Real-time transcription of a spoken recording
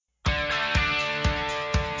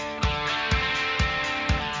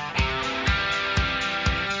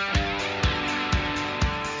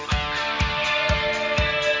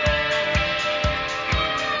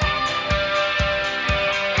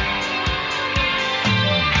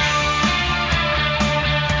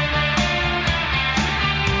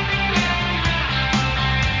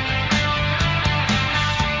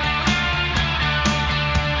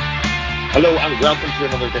Hello and welcome to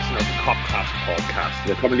another edition of the Copcast podcast.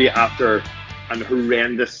 We're coming to you after an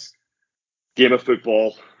horrendous game of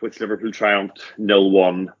football, which Liverpool triumphed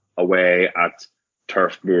 0-1 away at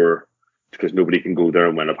Turf Moor, because nobody can go there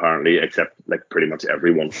and win apparently, except like pretty much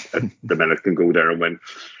everyone at the minute can go there and win.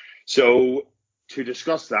 So to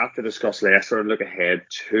discuss that, to discuss Leicester and look ahead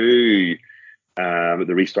to the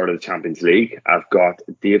restart of the Champions League, I've got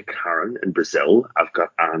Dave Caron in Brazil. I've got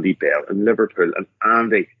Andy Bell in Liverpool. And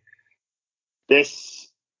Andy, this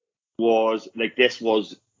was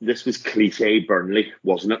cliche Burnley,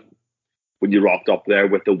 wasn't it? When you rocked up there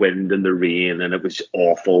with the wind and the rain, and it was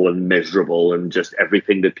awful and miserable and just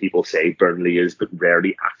everything that people say Burnley is, but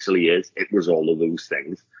rarely actually is. It was all of those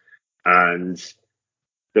things. And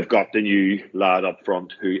they've got the new lad up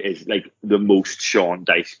front who is like the most Sean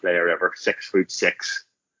Dyche player ever, 6'6".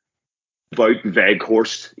 Wout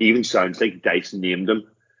Weghorst, even sounds like Dyche named him.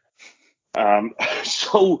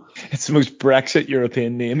 So it's the most Brexit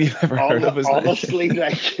European name you've ever heard of, isn't honestly, it?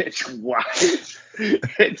 like, it's wild.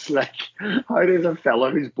 It's like, how does a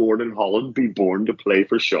fella who's born in Holland be born to play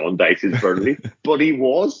for Sean Dyche's Burnley? But he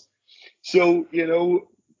was. So,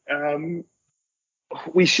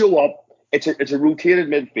 we show up. It's a rotated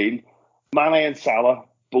midfield. Mane and Salah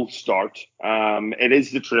both start. It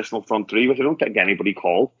is the traditional front three, which I don't think anybody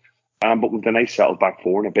called. But with a nice settled back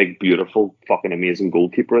four and a big, beautiful, fucking amazing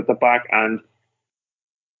goalkeeper at the back. And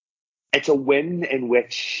it's a win in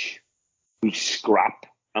which we scrap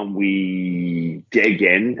and we dig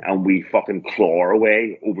in and we fucking claw our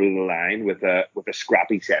way over the line with a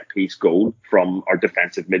scrappy set piece goal from our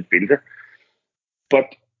defensive midfielder.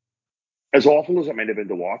 But as awful as it might have been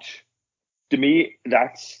to watch, to me,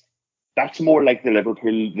 that's more like the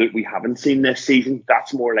Liverpool that we haven't seen this season.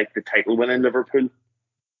 That's more like the title-winning Liverpool.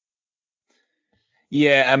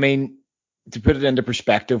 Yeah, I mean, to put it into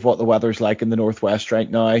perspective, what the weather's like in the Northwest right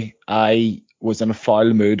now, I was in a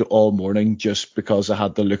foul mood all morning just because I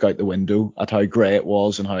had to look out the window at how grey it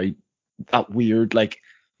was and how that weird, like,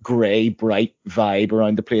 grey, bright vibe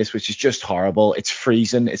around the place, which is just horrible. It's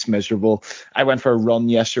freezing. It's miserable. I went for a run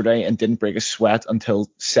yesterday and didn't break a sweat until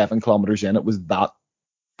 7 kilometers in. It was that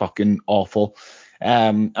fucking awful.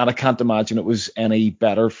 And I can't imagine it was any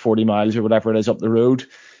better 40 miles or whatever it is up the road.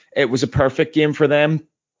 It was a perfect game for them.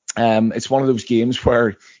 It's one of those games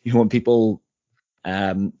where, when people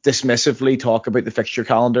dismissively talk about the fixture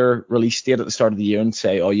calendar release date at the start of the year and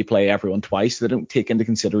say, oh, you play everyone twice, they don't take into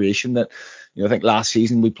consideration that, I think last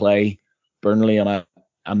season we play Burnley on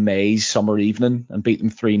a May's summer evening and beat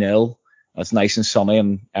them 3-0. It's nice and sunny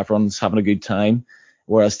and everyone's having a good time.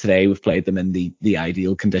 Whereas today we've played them in the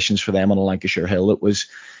ideal conditions for them on a Lancashire hill. It was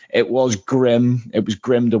grim. It was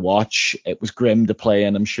grim to watch. It was grim to play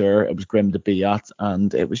in, I'm sure. It was grim to be at.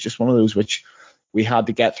 And it was just one of those which we had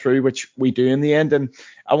to get through, which we do in the end. And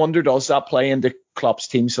I wonder, does that play into Klopp's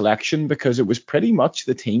team selection? Because it was pretty much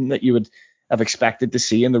the team that you would have expected to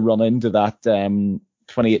see in the run into that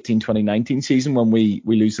 2018-2019 season when we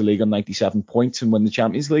lose the league on 97 points and win the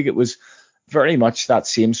Champions League. It was very much that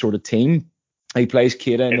same sort of team. He plays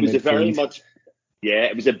Keita in the midfield.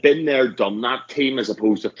 It was a been there, done that team, as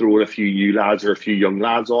opposed to throwing a few new lads or a few young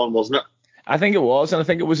lads on, wasn't it? I think it was, and I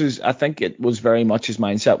think it was very much his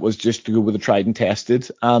mindset was just to go with the tried and tested.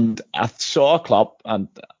 And I saw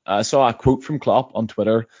a quote from Klopp on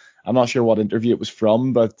Twitter. I'm not sure what interview it was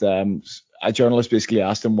from, but a journalist basically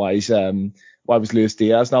asked him why was Luis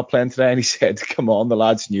Diaz not playing today, and he said, "Come on, the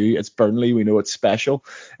lad's new. It's Burnley. We know it's special.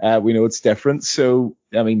 We know it's different." So,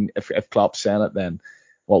 I mean, if Klopp's saying it, then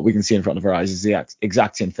what we can see in front of our eyes is the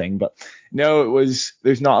exact same thing. But no,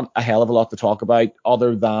 there's not a hell of a lot to talk about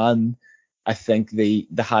other than, I think, the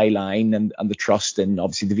high line and the trust in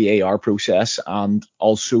obviously the VAR process, and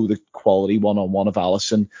also the quality one-on-one of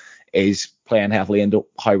Alisson is playing heavily into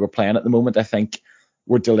how we're playing at the moment. I think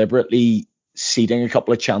we're deliberately ceding a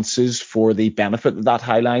couple of chances for the benefit that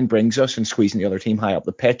high line brings us and squeezing the other team high up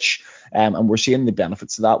the pitch. And we're seeing the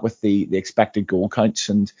benefits of that with the expected goal counts.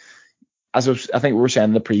 And as I think we were saying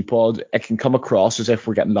in the pre-pod, it can come across as if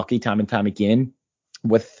we're getting lucky time and time again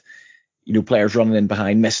with players running in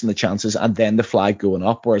behind, missing the chances, and then the flag going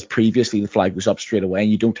up, whereas previously the flag goes up straight away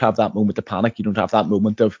and you don't have that moment of panic. You don't have that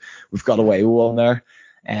moment of, we've got away with one there.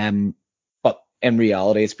 But in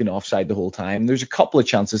reality, it's been offside the whole time. There's a couple of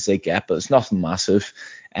chances they get, but it's nothing massive.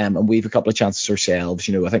 And we've a couple of chances ourselves.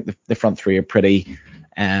 I think the front three are pretty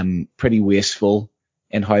wasteful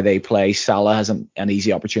in how they play. Salah has an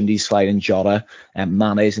easy opportunity sliding Jota, and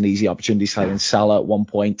Mane has an easy opportunity sliding Salah at one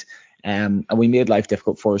point. And we made life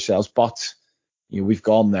difficult for ourselves, but we've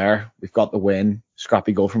gone there, we've got the win,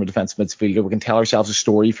 scrappy goal from a defensive midfielder. We can tell ourselves a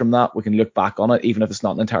story from that. We can look back on it, even if it's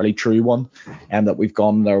not an entirely true one, and that we've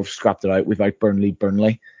gone there, we've scrapped it out, we've out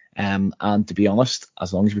Burnley. And to be honest,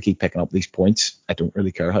 as long as we keep picking up these points, I don't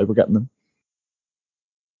really care how we're getting them.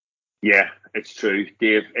 Yeah, it's true,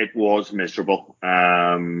 Dave. It was miserable.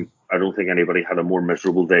 I don't think anybody had a more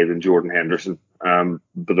miserable day than Jordan Henderson, by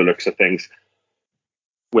the looks of things.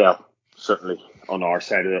 Well, certainly on our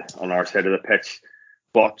side of the pitch,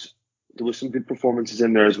 but there was some good performances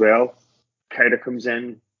in there as well. Keita comes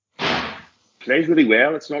in, plays really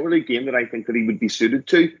well. It's not really a game that I think that he would be suited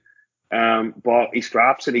to, but he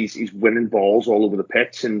scraps and he's winning balls all over the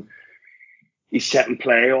pitch, and he's setting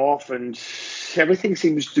play off, and everything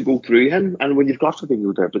seems to go through him. And when you've got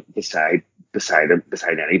something there beside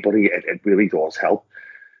anybody, it really does help.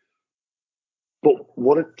 But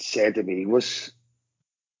what it said to me was,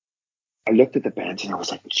 I looked at the bench and I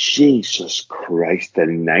was like, Jesus Christ, the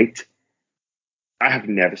night. I have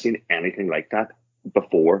never seen anything like that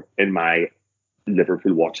before in my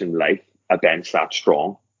Liverpool watching life. A bench that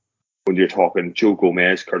strong. When you're talking Joe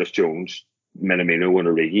Gomez, Curtis Jones, Minamino and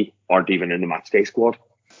Origi aren't even in the matchday squad.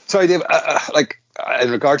 Sorry, Dave.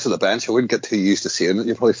 In regards to the bench, I wouldn't get too used to seeing it.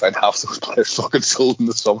 You'll probably find half those players fucking sold in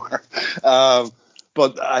the summer.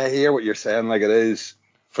 But I hear what you're saying. Like, it is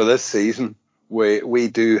for this season, we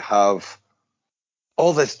do have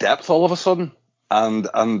all this depth all of a sudden, and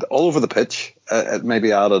all over the pitch. It may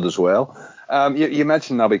be added as well. You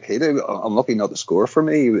mentioned Naby Keita. Unlucky not to score for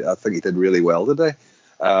me. I think he did really well today.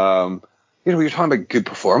 You're talking about good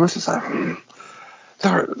performances.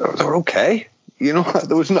 They're okay.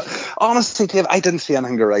 There was no. Honestly, Dave, I didn't see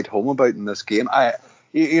anything to write home about in this game.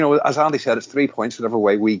 As Andy said, it's 3 points whatever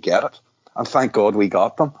way we get it, and thank God we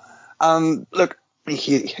got them. And look,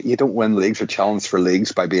 you don't win leagues or challenge for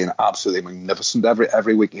leagues by being absolutely magnificent.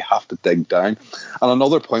 Every week you have to dig down. And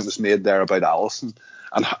another point was made there about Alisson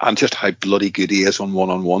and just how bloody good he is on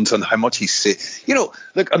one-on-ones and how much he's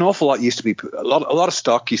look, an awful lot used to be a lot of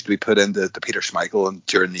stock used to be put into Peter Schmeichel and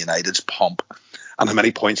during the United's pomp, and how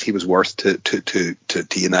many points he was worth to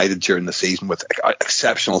United during the season with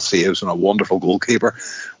exceptional saves and a wonderful goalkeeper.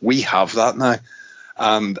 We have that now,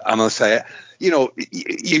 and I'll say,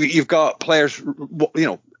 you've got players,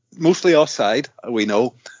 mostly offside, we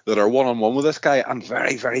know, that are one-on-one with this guy, and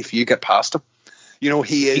very, very few get past him.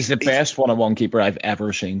 He's the best one-on-one keeper I've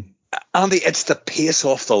ever seen. Andy, it's the pace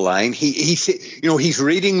off the line. He's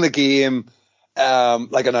reading the game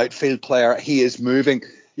like an outfield player. He is moving.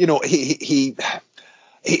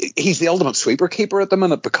 He's the ultimate sweeper keeper at the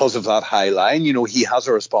minute because of that high line. He has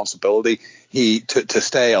a responsibility to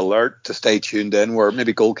stay alert, to stay tuned in, where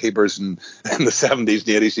maybe goalkeepers in the 70s and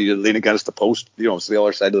 80s, you lean against the post, it's the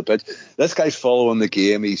other side of the pitch. This guy's following the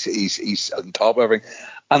game. He's on top of everything.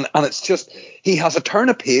 And it's just, he has a turn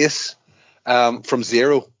of pace from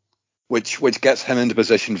zero, which gets him into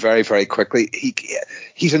position very, very quickly.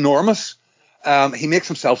 He's enormous. He makes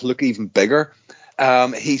himself look even bigger.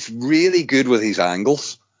 He's really good with his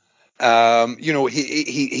angles.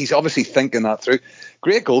 He's obviously thinking that through.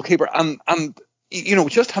 Great goalkeeper. And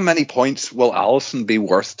just how many points will Alisson be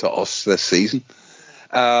worth to us this season?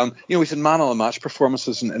 He's had man of the match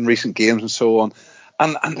performances in recent games and so on.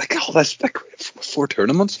 And like all this, like 4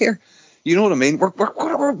 tournaments here. You know what I mean?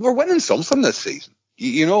 We're winning something this season.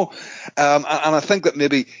 And I think that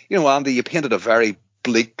maybe, Andy, you painted a very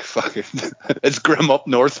bleak fucking it's grim up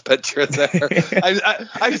north picture there.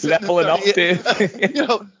 I'm leveling up, Dave.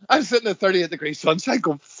 I'm sitting at 38 degrees sunshine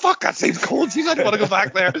going, fuck, that seems cold. Jeez, I don't want to go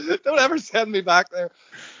back there. Don't ever send me back there.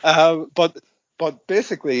 But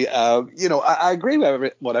basically, I agree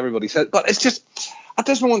with what everybody said, but it's just at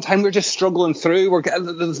this moment in time we're just struggling through. We're getting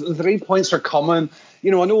the 3 points are coming. I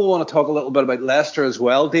know we want to talk a little bit about Leicester as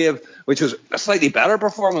well, Dave, which was a slightly better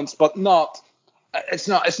performance, but not. It's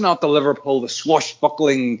not the Liverpool, the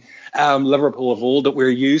swashbuckling Liverpool of old that we're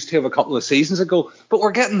used to of a couple of seasons ago. But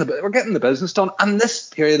we're getting the business done. And this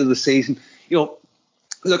period of the season, look,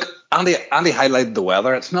 Andy highlighted the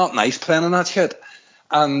weather. It's not nice playing in that shit.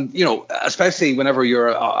 And especially whenever you're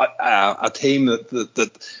a team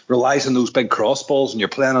that relies on those big cross balls and you're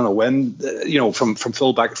playing on a wind, from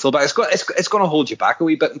fullback to fullback, it's going to hold you back a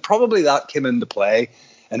wee bit. And probably that came into play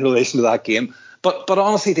in relation to that game. But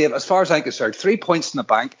honestly, Dave, as far as I'm concerned, 3 points in the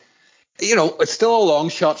bank, it's still a long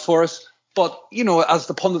shot for us. But, as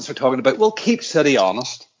the pundits are talking about, we'll keep City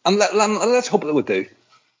honest. And let's hope that we do.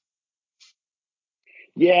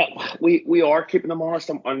 Yeah, we are keeping them honest.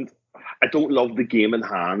 And I don't love the game in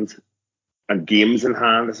hand and games in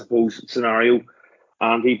hand, I suppose, scenario,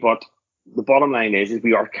 Andy. But the bottom line is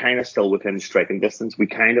we are kind of still within striking distance. We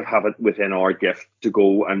kind of have it within our gift to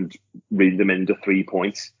go and reel them into 3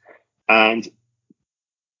 points. And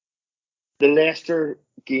the Leicester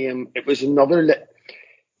game, it was the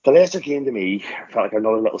Leicester game to me felt like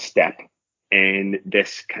another little step in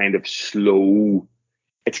this kind of slow,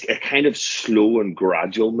 it's a kind of slow and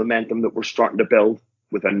gradual momentum that we're starting to build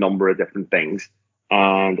with a number of different things.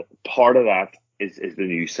 And part of that is the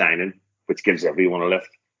new signing, which gives everyone a lift.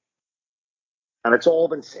 And it's all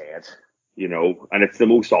been said, and it's the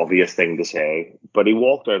most obvious thing to say, but he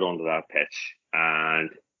walked out onto that pitch and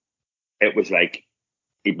it was like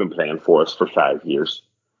he'd been playing for us for 5 years.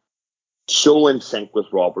 So in sync with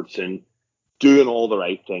Robertson, doing all the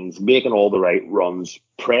right things, making all the right runs,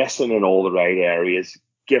 pressing in all the right areas,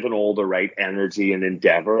 giving all the right energy and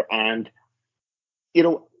endeavour. And,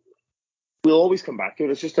 we'll always come back to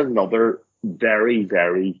it. It's just another very,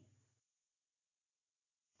 very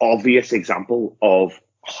obvious example of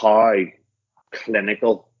how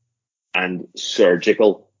clinical and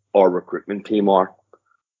surgical our recruitment team are.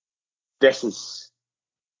 This is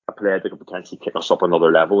a player that could potentially kick us up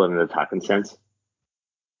another level in an attacking sense.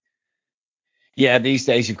 Yeah, these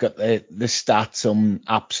days you've got the stats on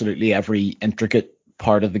absolutely every intricate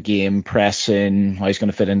part of the game, pressing, how he's going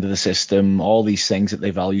to fit into the system, all these things that they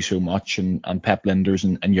value so much, and Pep Linders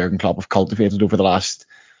and Jurgen Klopp have cultivated over the last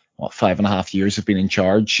 5.5 years have been in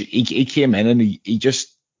charge. He came in and he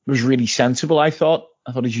just was really sensible. I thought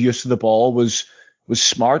his use of the ball was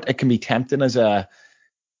smart. It can be tempting as a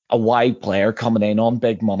wide player coming in on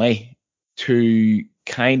big money to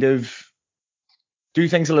kind of do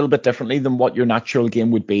things a little bit differently than what your natural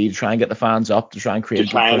game would be, to try and get the fans up, to try and create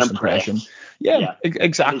a good first impression. Yeah,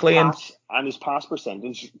 exactly. And his pass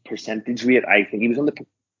percentage rate, I think he was on the.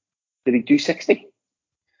 Did he do 60?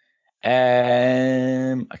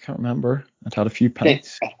 I can't remember. I've had a few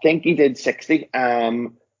pints. I think he did 60,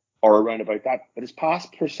 or around about that. But his pass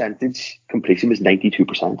percentage completion was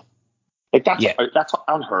 92%. Like that's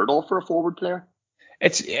unheard of for a forward player.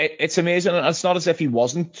 It's amazing. It's not as if he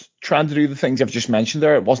wasn't trying to do the things I've just mentioned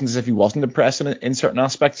there. It wasn't as if he wasn't impressing in certain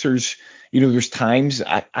aspects. There's times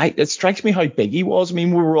it strikes me how big he was. I mean,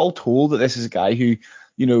 we were all told that this is a guy who,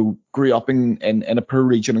 grew up in a poor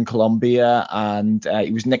region in Colombia, and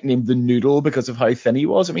he was nicknamed the Noodle because of how thin he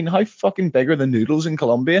was. I mean, how fucking big are the noodles in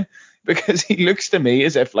Colombia? Because he looks to me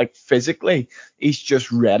as if, like, physically he's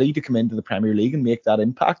just ready to come into the Premier League and make that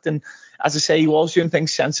impact. And as I say, he was doing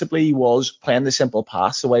things sensibly. He was playing the simple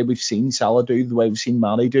pass the way we've seen Salah do, the way we've seen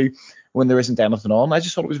Mane do when there isn't anything on. I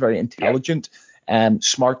just thought it was very intelligent,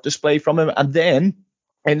 smart display from him. And then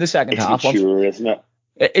in the second half, mature, isn't it?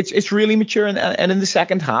 It's really mature, and in the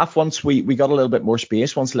second half, once we got a little bit more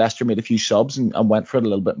space, once Leicester made a few subs and went for it a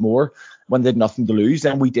little bit more when they had nothing to lose,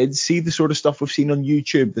 then we did see the sort of stuff we've seen on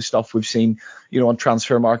YouTube, the stuff we've seen, on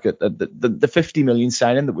Transfer Market, the 50 million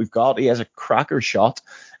signing that we've got. He has a cracker shot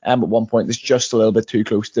at one point that's just a little bit too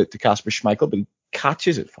close to Kasper Schmeichel, but he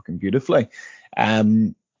catches it fucking beautifully.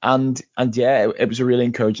 And yeah, it was a really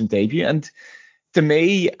encouraging debut. And to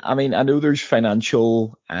me, I mean, I know there's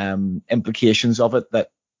financial implications of it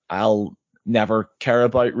that I'll never care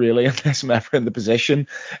about really unless I'm ever in the position.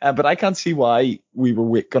 But I can't see why we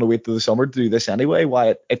were going to wait till the summer to do this anyway,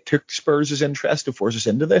 why it took Spurs' interest to force us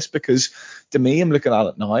into this, because to me, I'm looking at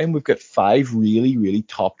it now and we've got 5 really, really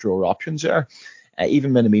top drawer options there.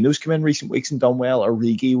 Even Minamino's come in recent weeks and done well.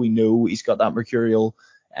 Origi, we know he's got that mercurial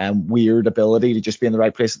weird ability to just be in the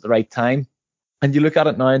right place at the right time. And you look at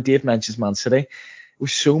it now, and Dave mentions Man City. With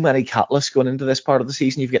so many catalysts going into this part of the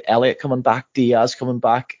season, you've got Elliott coming back, Diaz coming in,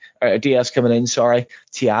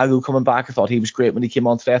 Thiago coming back. I thought he was great when he came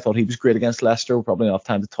on today. I thought he was great against Leicester. We'll probably not have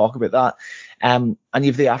time to talk about that. And you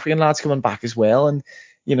have the African lads coming back as well. And,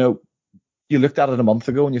 you looked at it a month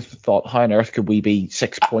ago and you thought, how on earth could we be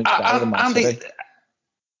 6 points better than Man City?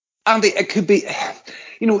 Andy, it could be,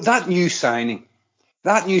 that new signing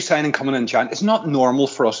coming in January, it's not normal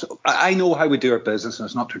for us. I know how we do our business and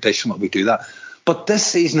it's not traditional that we do that. But this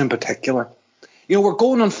season in particular, we're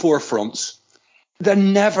going on 4 fronts. There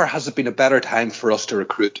never has been a better time for us to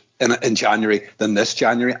recruit in January than this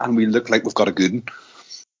January, and we look like we've got a good one.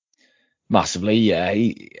 Massively, yeah.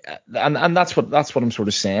 And that's what I'm sort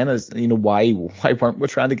of saying is, why weren't we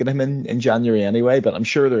trying to get him in January anyway? But I'm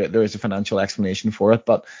sure there is a financial explanation for it.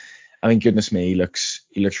 But I mean, goodness me, he looks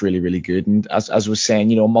really, really good. And as I was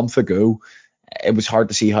saying, a month ago, it was hard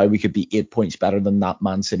to see how we could be 8 points better than that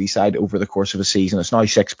Man City side over the course of a season. It's now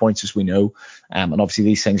 6 points, as we know. And obviously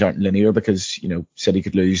these things aren't linear because, City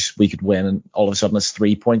could lose, we could win, and all of a sudden it's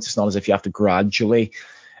 3 points. It's not as if you have to gradually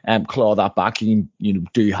claw that back. You can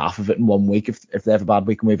do half of it in 1 week if they have a bad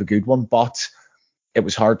week and we have a good one. But it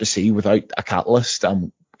was hard to see without a catalyst.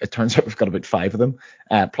 It turns out we've got about 5 of them,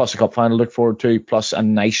 plus a cup final to look forward to, plus a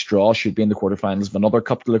nice draw, should be in the quarterfinals of another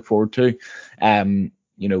cup to look forward to.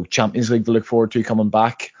 Champions League to look forward to coming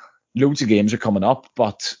back. Loads of games are coming up,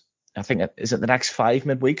 but I think is it the next 5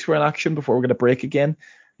 midweeks we're in action before we're going to break again.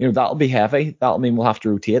 That'll be heavy. That'll mean we'll have to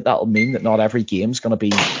rotate. That'll mean that not every game's going to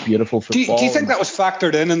be beautiful football. Do you think that was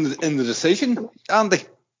factored in the decision, Andy?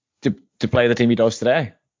 To play the team he does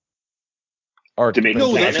today? Or to make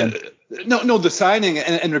no, the signing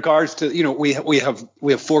in regards to we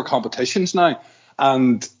have 4 competitions now,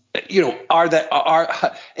 and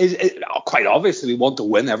quite obviously we want to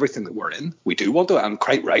win everything that we're in. We do want to, and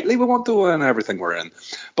quite rightly we want to win everything we're in.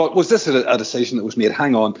 But was this a decision that was made?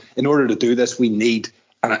 Hang on, in order to do this, we need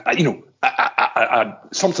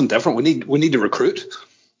something different. We need to recruit.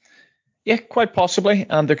 Yeah, quite possibly.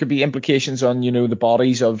 And there could be implications on, the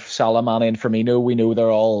bodies of Salah, Mane and Firmino. We know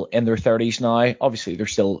they're all in their 30s now. Obviously, they're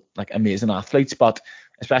still amazing athletes, but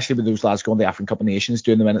especially with those lads going to the African Cup of Nations,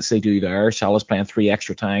 doing the minutes they do there. Salah's playing 3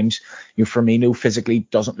 extra times. Firmino physically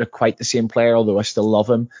doesn't look quite the same player, although I still love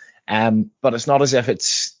him. But it's not as if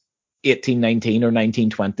it's 18-19 or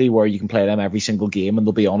 19-20 where you can play them every single game and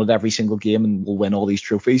they'll be on it every single game and will win all these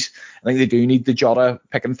trophies. I think they do need the Jota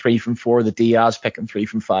picking 3 from 4, the Diaz picking 3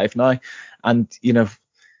 from 5 now. And,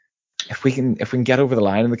 if we can get over the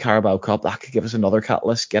line in the Carabao Cup, that could give us another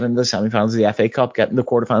catalyst. Get into the semi-finals of the FA Cup, get in the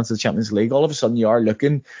quarterfinals of the Champions League. All of a sudden you are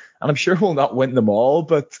looking, and I'm sure we'll not win them all,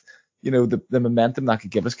 but the momentum that could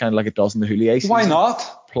give us, kind of like it does in the Houllier season. Why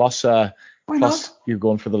not? Plus you're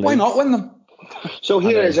going for the league. Why not win them? So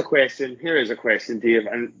here is a question, Dave,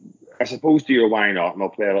 and I suppose to your why not, and I'll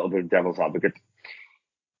play a little bit of devil's advocate.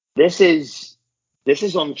 This is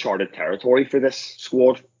uncharted territory for this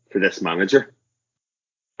squad, for this manager.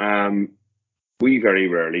 We very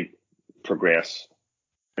rarely progress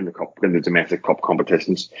in the domestic cup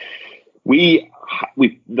competitions. The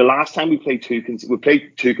last time we played two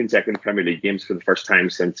consecutive Premier League games for the first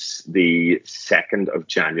time since the 2nd of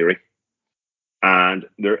January. And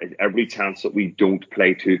there is every chance that we don't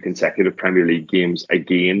play 2 consecutive Premier League games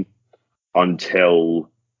again until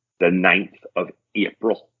the 9th of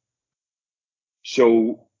April.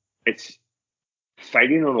 So it's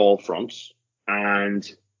fighting on all fronts, and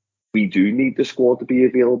we do need the squad to be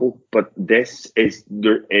available. But there's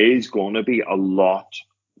going to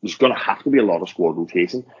have to be a lot of squad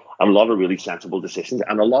rotation and a lot of really sensible decisions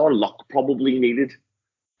and a lot of luck probably needed.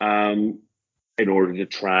 In order to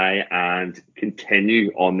try and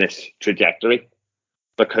continue on this trajectory,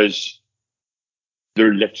 because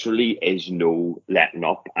there literally is no letting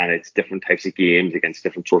up, and it's different types of games against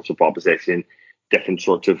different sorts of opposition, different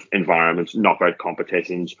sorts of environments, knockout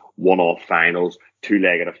competitions, one-off finals,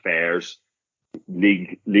 2-legged affairs,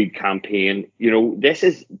 league campaign. This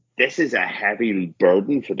is a heavy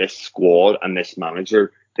burden for this squad and this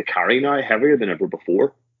manager to carry now, heavier than ever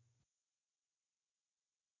before.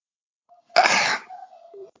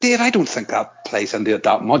 Dave, I don't think that plays into it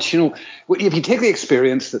that much. If you take the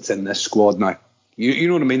experience that's in this squad now, you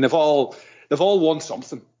know what I mean. They've all won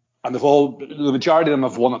something, and the majority of them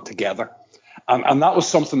have won it together, and that was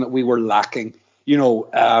something that we were lacking.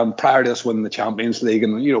 Prior to us winning the Champions League,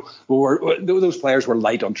 and those players were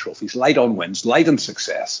light on trophies, light on wins, light on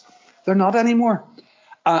success. They're not anymore,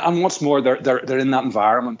 and what's more, they're in that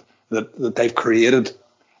environment that they've created,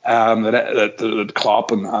 that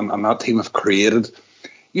Klopp and that team have created.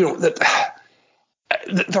 That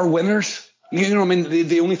they're winners.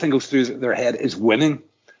 The only thing goes through their head is winning,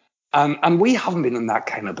 and we haven't been in that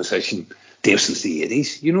kind of position, Dave, since the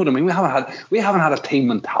 80s. You know what I mean? We haven't had a team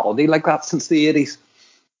mentality like that since the 80s,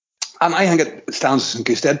 and I think it stands us in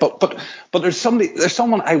good stead. But there's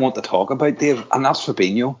someone I want to talk about, Dave, and that's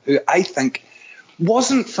Fabinho, who I think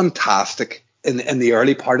wasn't fantastic in the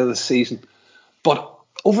early part of the season, but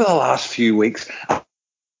over the last few weeks.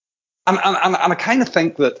 And I kind of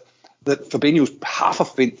think that Fabinho's half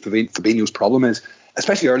of Fabinho's problem is,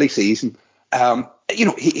 especially early season,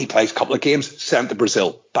 he plays a couple of games, sent to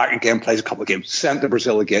Brazil, back again, plays a couple of games, sent to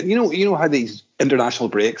Brazil again. You know how these international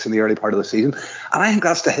breaks in the early part of the season, and I think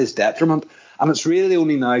that's to his detriment. And it's really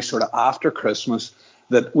only now, sort of after Christmas,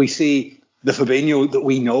 that we see the Fabinho that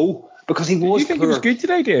we know, because he was. You think he was good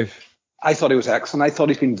today, Dave? I thought he was excellent. I thought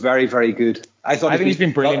he's been very, very good. I think he's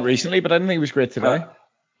been brilliant recently, but I didn't think he was great today.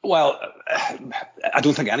 Well, I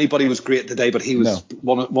don't think anybody was great today, but he was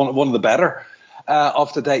one of the better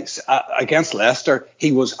of the dates. Against Leicester,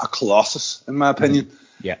 he was a colossus, in my opinion.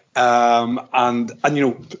 Yeah. And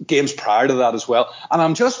games prior to that as well. And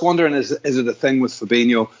I'm just wondering, is it a thing with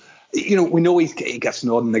Fabinho? We know he gets an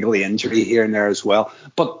odd niggly injury here and there as well,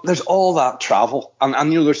 but there's all that travel,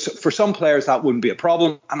 and there's, for some players that wouldn't be a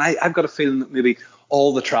problem. And I've got a feeling that maybe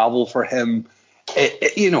all the travel for him,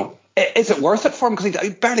 is it worth it for him? Because he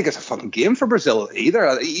barely gets a fucking game for Brazil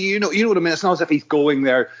either. You know what I mean? It's not as if he's going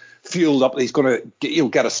there fueled up. He's going to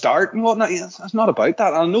get a start and whatnot. It's not about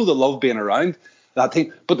that. I know they love being around that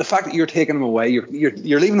team, but the fact that you're taking him away,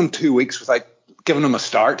 you're leaving him 2 weeks without giving him a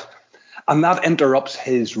start, and that interrupts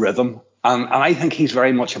his rhythm. And I think he's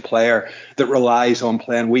very much a player that relies on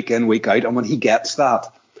playing week in, week out. And when he gets that,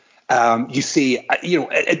 you see,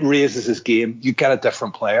 it raises his game. You get a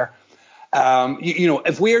different player.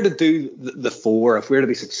 If we're to do the four, if we're to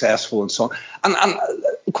be successful and so on, and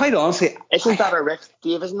quite honestly, isn't that a risk,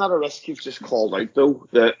 Dave? Isn't that a risk you've just called out, though?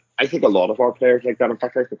 That I think a lot of our players like that. In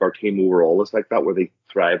fact, I think our team overall is like that, where they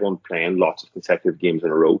thrive on playing lots of consecutive games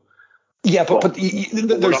in a row. Yeah, but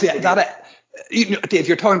there's that. Dave,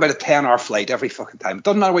 you're talking about a 10-hour flight every fucking time. It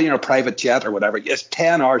doesn't matter whether you're in a private jet or whatever. It's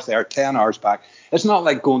 10 hours there, 10 hours back. It's not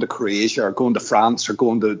like going to Croatia or going to France or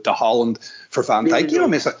going to Holland for Van Dijk. You know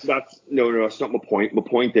what I mean? No, that's not my point. My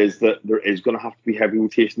point is that there is going to have to be heavy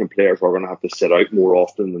rotation, and players are going to have to sit out more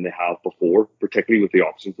often than they have before, particularly with the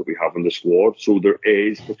options that we have in the squad. So there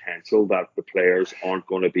is potential that the players aren't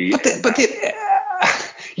going to be. But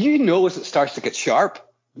as it starts to get sharp,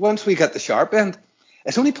 once we get the sharp end,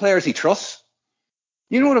 it's only players he trusts.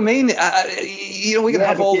 You know what I mean? We can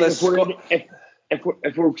have all this.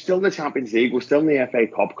 If we're still in the Champions League, we're still in the FA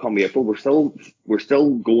Cup come April, we're still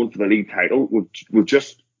going for the league title. We've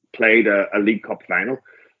just played a League Cup final.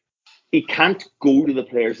 He can't go to the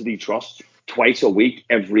players that he trusts twice a week,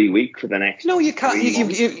 every week for the next. No, you can't.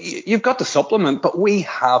 You've got to supplement, but we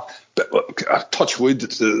have. Touch wood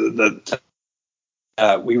that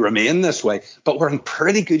we remain this way, but we're in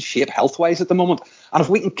pretty good shape health-wise at the moment, and if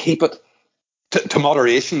we can keep it to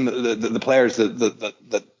moderation, the players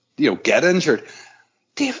that get injured,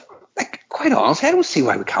 Dave, quite honestly, I don't see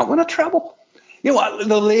why we can't win a treble. You know what?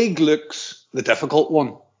 The league looks the difficult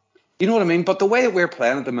one. You know what I mean? But the way that we're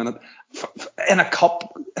playing at the minute, in a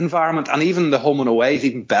cup environment, and even the home and away is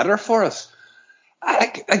even better for us.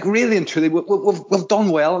 Really and truly, we've done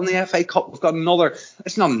well in the FA Cup. We've got another.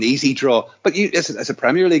 It's not an easy draw, but it's a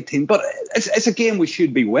Premier League team. But it's a game we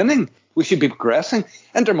should be winning. We should be progressing.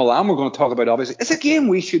 Inter Milan, we're going to talk about, obviously. It's a game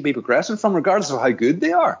we should be progressing from, regardless of how good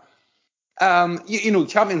they are.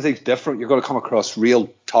 Champions League's different. You're going to come across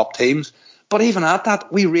real top teams. But even at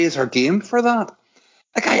that, we raise our game for that.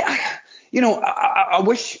 I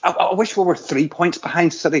wish we were 3 points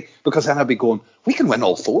behind City, because then I'd be going, we can win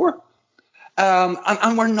all four.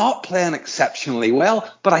 And we're not playing exceptionally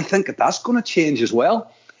well, but I think that's going to change as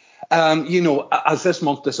well. As this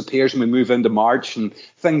month disappears and we move into March and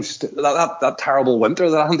things, that terrible winter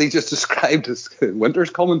that Andy just described as winter's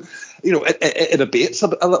coming, it abates a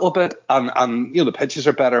little bit, and the pitches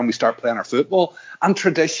are better and we start playing our football. And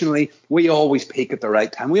traditionally, we always peak at the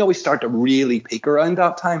right time. We always start to really peak around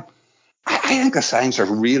that time. I think the signs are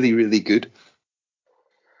really, really good.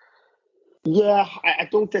 Yeah, I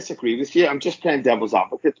don't disagree with you. I'm just playing devil's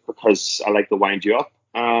advocate because I like to wind you up.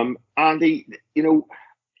 Andy,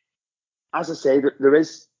 as I say, there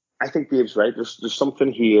is, I think Dave's right. There's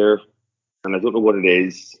something here, and I don't know what it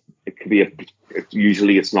is. It could be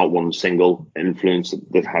usually it's not one single influence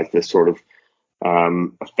that has this sort of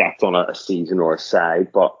effect on a season or a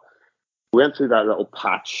side. But we went through that little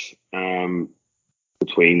patch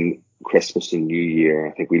between Christmas and New Year.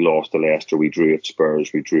 I think we lost to Leicester, we drew at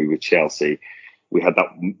Spurs, we drew with Chelsea. We had that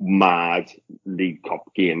mad League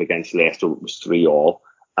Cup game against Leicester. It was 3-3.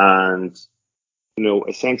 And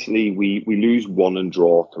essentially we lose 1 and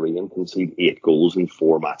draw 3 and concede 8 goals in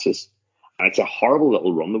 4 matches. And it's a horrible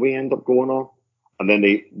little run that we end up going on. And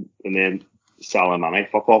then Salah and Mane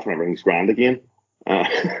fuck off and everything's grand again.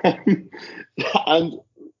 And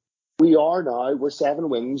we're 7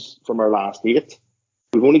 wins from our last 8.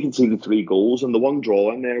 We've only conceded 3 goals, and the one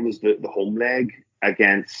draw in there was the home leg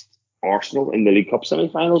against Arsenal in the League Cup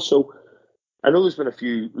semi-final. So I know there's been a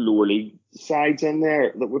few lower league sides in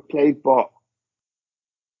there that we've played, but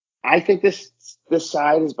I think this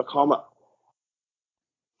side has become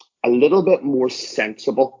a little bit more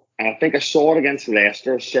sensible. And I think I saw it against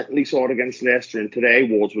Leicester, certainly saw it against Leicester, and today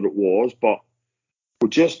was what it was. But we're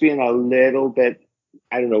just being a little bit,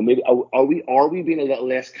 I don't know, maybe are we being a little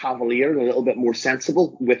less cavalier and a little bit more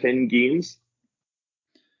sensible within games?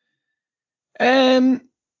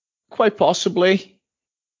 Quite possibly.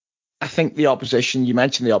 I think the opposition, you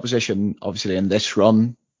mentioned the opposition, obviously in this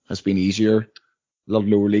run has been easier. A lot of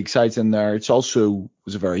lower league sides in there. It's also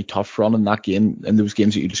was a very tough run in that game, in those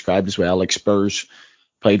games that you described as well. Like Spurs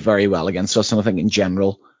played very well against us, and I think in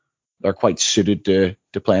general they're quite suited to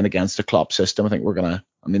playing against the Klopp system. I think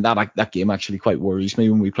that game actually quite worries me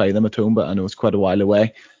when we play them at home, but I know it's quite a while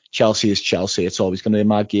away. Chelsea is Chelsea. It's always going to be a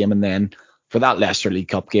mad game. And then for that Leicester League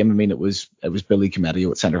Cup game, I mean, it was Billy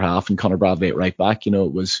Comedio at centre half and Conor Bradley at right back. You know,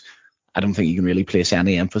 it was. I don't think you can really place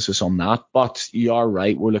any emphasis on that. But you are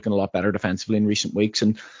right. We're looking a lot better defensively in recent weeks,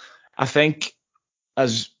 and I think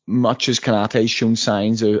as much as Konate's shown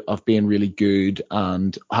signs of being really good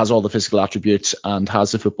and has all the physical attributes and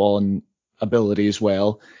has the football and ability as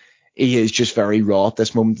well, he is just very raw at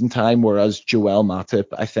this moment in time. Whereas Joel Matip,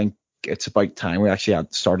 I think it's about time we actually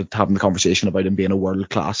had started having the conversation about him being a world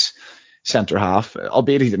class centre half,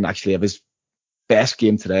 albeit he didn't actually have his best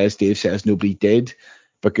game today, as Dave says. Nobody did,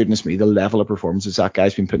 but goodness me, the level of performances that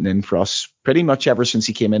guy's been putting in for us pretty much ever since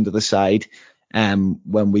he came into the side.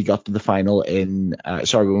 When we got to the final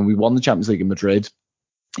when we won the Champions League in Madrid,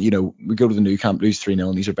 you know, we go to the Nou Camp, lose 3-0,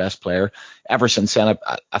 and he's our best player. Ever since then,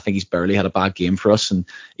 I think he's barely had a bad game for us, and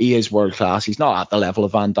he is world class. He's not at the level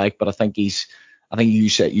of Van Dijk, but I think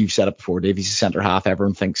you've said it before, Dave. He's a centre half.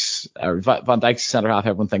 Everyone thinks Van Dijk's a centre half.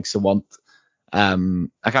 Everyone thinks they want. I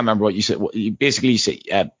can't remember what you said. Basically, you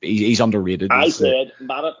said he's underrated. I said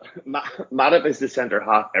Matip is the centre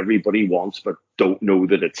half everybody wants, but don't know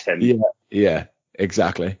that it's him. Yeah,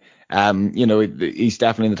 exactly. You know, he's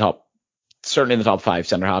definitely in the top, certainly in the top 5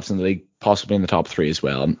 centre halves in the league, possibly in the top 3 as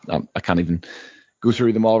well. I can't even go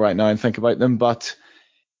through them all right now and think about them, but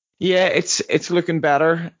yeah, it's looking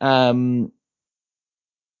better. You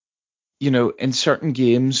know, in certain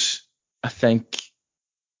games, I think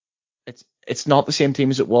it's not the same team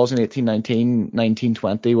as it was in 18-19,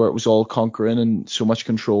 19-20, where it was all conquering and so much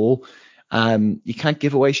control. You can't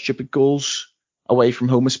give away stupid goals away from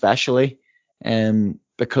home, especially,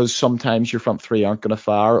 because sometimes your front 3 aren't going to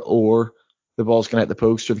fire, or the ball's going to hit the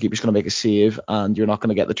post, or the keeper's going to make a save, and you're not going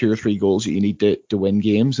to get the 2 or 3 goals that you need to win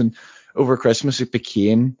games. And over Christmas, it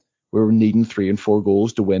became we were needing 3 and 4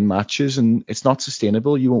 goals to win matches, and it's not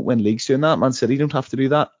sustainable. You won't win leagues doing that. Man City don't have to do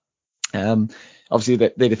that. Obviously,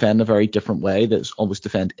 they defend a very different way. That's almost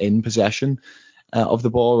defend in possession of the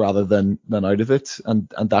ball rather than out of it,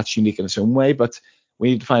 and that's unique in its own way. But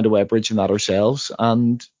we need to find a way of bridging that ourselves.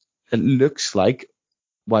 And it looks like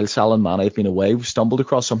while Salah and Mane have been away, we've stumbled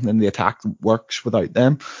across something in the attack that works without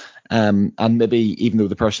them. And maybe even though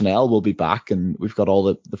the personnel will be back and we've got all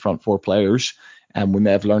the front 4 players, we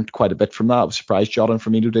may have learned quite a bit from that. I was surprised Jota and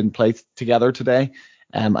Firmino didn't play together today.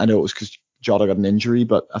 I know it was because Jota got an injury,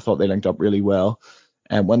 but I thought they linked up really well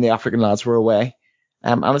when the African lads were away.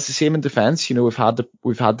 And it's the same in defence. You know, we've had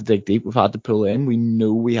to dig deep, we've had to pull in. We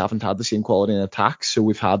know we haven't had the same quality in attack, so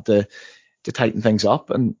we've had to tighten things up.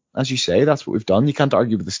 And as you say, that's what we've done. You can't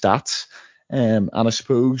argue with the stats. And I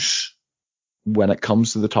suppose when it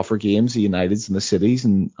comes to the tougher games, the Uniteds and the Cities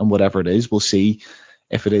and whatever it is, we'll see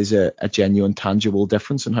if it is a genuine, tangible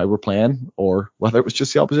difference in how we're playing, or whether it was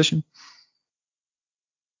just the opposition.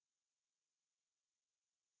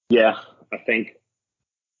 Yeah, I think,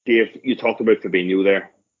 Dave, you talked about Fabinho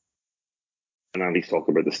there, and Andy's talked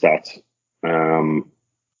about the stats.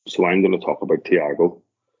 So I'm going to talk about Thiago.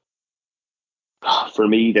 For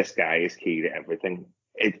me, this guy is key to everything.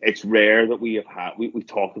 It's rare that we've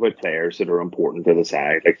talked about players that are important to the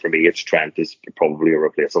side. Like for me, it's Trent is probably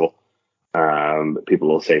irreplaceable. People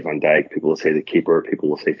will say Van Dijk, people will say the keeper, people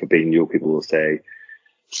will say Fabinho, people will say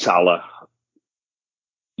Salah.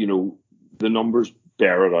 You know, the numbers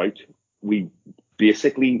bear it out. We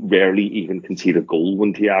basically rarely even concede a goal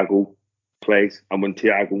when Thiago plays. And when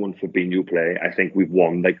Thiago and Fabinho play, I think we've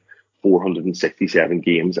won like 467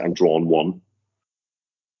 games and drawn 1.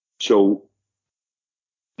 So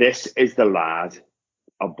this is the lad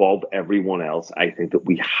above everyone else, I think, that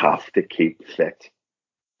we have to keep fit,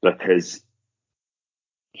 because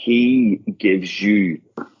he gives you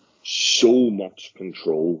so much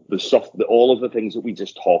control. The stuff, all of the things that we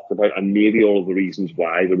just talked about, and maybe all of the reasons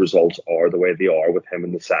why the results are the way they are with him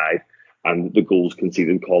in the side, and the goals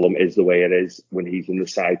conceded column is the way it is when he's in the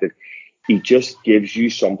side, that he just gives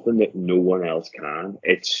you something that no one else can.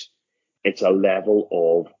 It's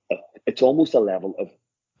almost a level of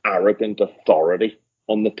arrogant authority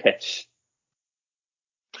on the pitch.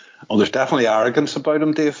 Well, there's definitely arrogance about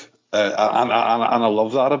him, Dave. And I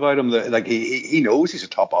love that about him. Like he knows he's a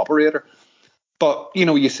top operator. But, you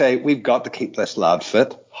know, you say, we've got to keep this lad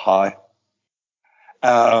fit. How?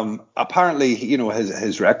 Apparently, you know,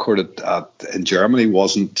 his record in Germany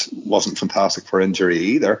wasn't fantastic for injury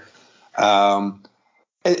either.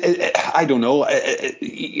 I don't know.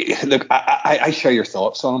 Look, I share your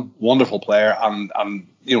thoughts on him. Wonderful player, and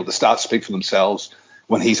you know the stats speak for themselves.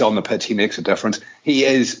 When he's on the pitch, he makes a difference. He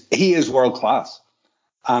is world class,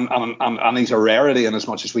 and he's a rarity in as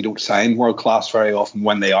much as we don't sign world class very often.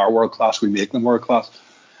 When they are world class, we make them world class.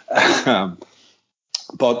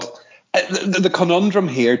 But The conundrum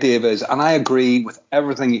here, Dave, is, and I agree with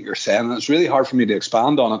everything that you're saying, and it's really hard for me to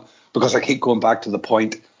expand on it because I keep going back to the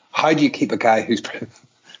point: how do you keep a guy who's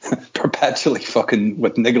perpetually fucking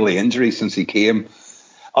with niggly injuries since he came,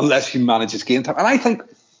 unless you manage his game time? And I think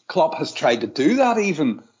Klopp has tried to do that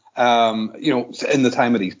even, in the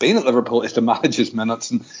time that he's been at Liverpool, is to manage his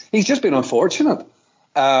minutes, and he's just been unfortunate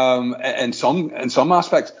in some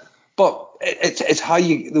aspects. But it's how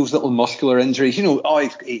those little muscular injuries,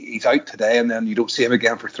 he's out today and then you don't see him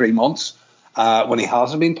again for 3 months when he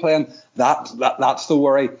hasn't been playing. That's the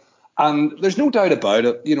worry. And there's no doubt about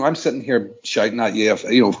it. I'm sitting here shouting at you,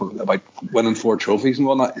 about winning 4 trophies and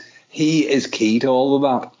whatnot. He is key to all of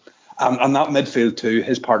that. And that midfield too,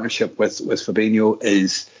 his partnership with Fabinho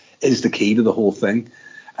is the key to the whole thing.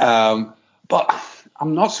 But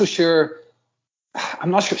I'm not so sure. I'm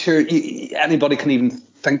not sure anybody can even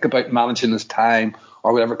think about managing his time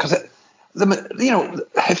or whatever. Because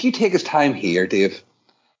if you take his time here, Dave,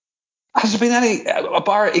 has there been any a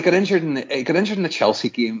bar? He got injured in the Chelsea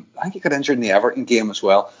game. I think he got injured in the Everton game as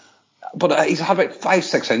well. But he's had about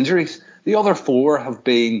 5-6 injuries. The other 4 have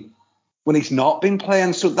been when he's not been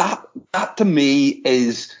playing. So that to me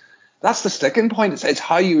that's the sticking point. It's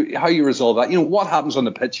how you resolve that. What happens on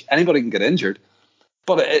the pitch? Anybody can get injured.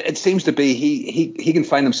 But it seems to be he can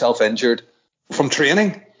find himself injured from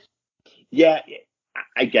training. Yeah,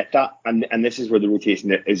 I get that, and this is where the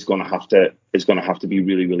rotation is going to have to be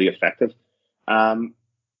really, really effective.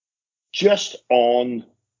 Just on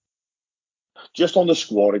the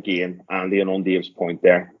squad again, Andy, and on Dave's point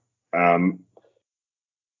there,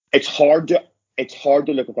 it's hard to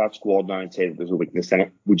look at that squad now and say that there's a weakness in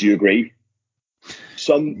it. Would you agree?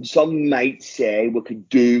 Some might say we could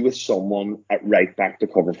do with someone at right back to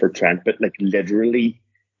cover for Trent, but like literally,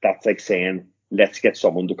 that's like saying let's get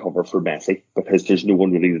someone to cover for Messi because there's no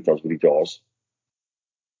one really that does what he does.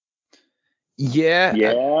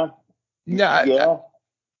 Yeah.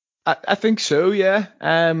 I think so. Yeah.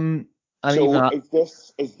 So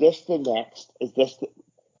is this the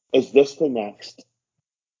next?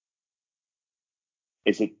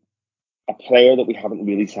 Is it a player that we haven't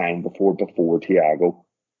really signed before Thiago?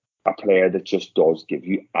 A player that just does give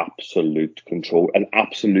you absolute control, an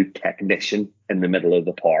absolute technician in the middle of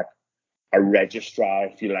the park, a registrar,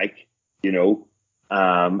 if you like,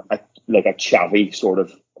 like a Xavi sort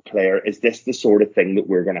of player. Is this the sort of thing that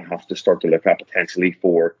we're going to have to start to look at potentially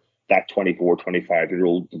for that 24,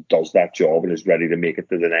 25-year-old that does that job and is ready to make it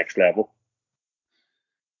to the next level?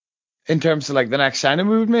 In terms of like the next signing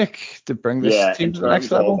we would make to bring this team to the next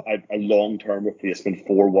level? A long-term replacement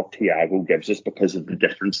for what Thiago gives us because of the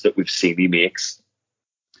difference that we've seen he makes.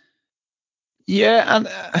 Yeah, and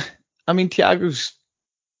I mean, Thiago's,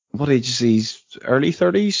 what age is he? He's early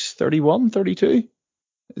 30s, 31, 32?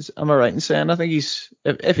 Am I right in saying? I think he's,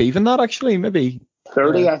 if even that actually, maybe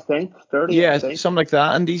 30, I think. 30, yeah, I think. Something like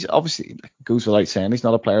that. And he's obviously, goes without saying, he's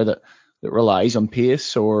not a player that relies on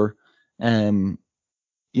pace or,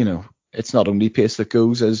 it's not only pace that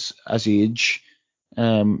goes as age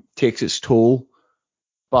takes its toll.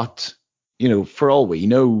 But, for all we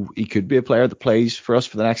know, he could be a player that plays for us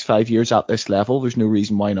for the next 5 years at this level. There's no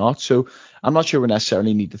reason why not. So I'm not sure we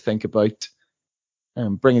necessarily need to think about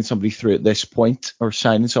bringing somebody through at this point or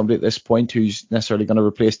signing somebody at this point who's necessarily going to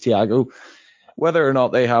replace Thiago. Whether or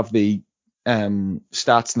not they have the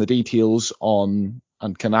stats and the details on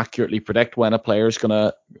and can accurately predict when a player's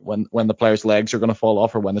gonna when the player's legs are gonna fall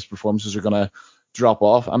off or when his performances are gonna drop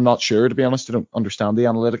off, I'm not sure, to be honest. I don't understand the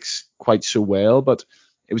analytics quite so well, but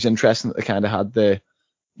it was interesting that they kind of had the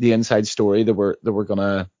inside story that we're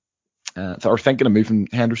gonna or thinking of moving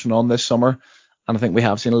Henderson on this summer. And I think we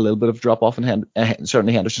have seen a little bit of drop off in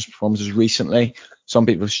certainly Henderson's performances recently. Some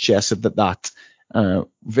people have suggested that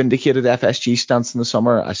vindicated FSG's stance in the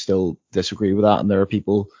summer. I still disagree with that, and there are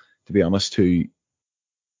people, to be honest, who,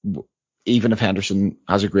 even if Henderson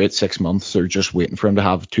has a great 6 months, they're just waiting for him to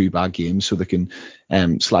have 2 bad games so they can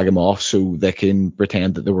slag him off, so they can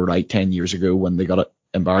pretend that they were right 10 years ago when they got it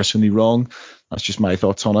embarrassingly wrong. That's just my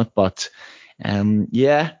thoughts on it. But I mean,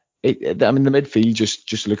 the midfield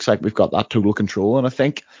just looks like we've got that total control. And I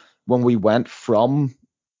think when we went from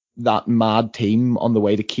that mad team on the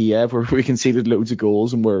way to Kiev, where we conceded loads of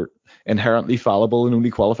goals and were inherently fallible and only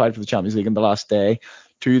qualified for the Champions League in the last day,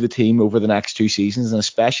 to the team over the next 2 seasons, and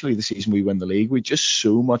especially the season we win the league, we just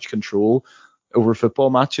so much control over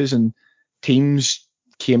football matches, and teams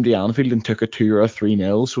came to Anfield and took a 2 or a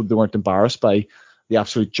 3-0, so they weren't embarrassed by the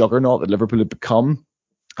absolute juggernaut that Liverpool had become.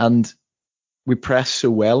 And we pressed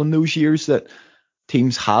so well in those years that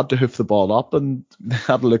teams had to hoof the ball up and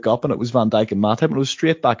had to look up, and it was Van Dijk and Matip, and it was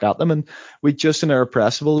straight back at them, and we just an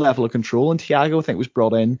irrepressible level of control. And Thiago, I think, was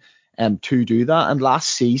brought in to do that. And last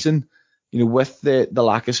season, with the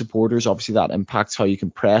lack of supporters, obviously that impacts how you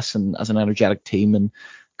can press, and as an energetic team and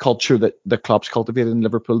culture that the club's cultivated in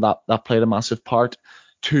Liverpool, that played a massive part.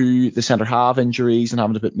 To the centre half injuries and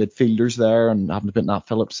having to put midfielders there and having to put Nat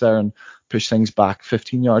Phillips there and push things back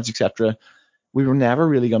 15 yards, etc. We were never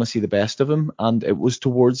really going to see the best of him, and it was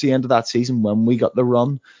towards the end of that season when we got the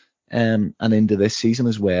run, and into this season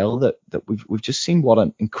as well, that we've just seen what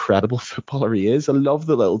an incredible footballer he is. I love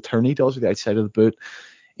the little turn he does with the outside of the boot.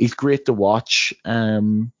 He's great to watch,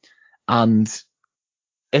 and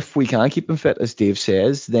if we can keep him fit, as Dave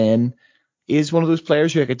says, then he's one of those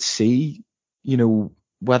players who I could see,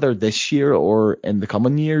 whether this year or in the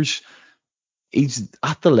coming years, he's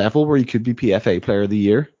at the level where he could be PFA Player of the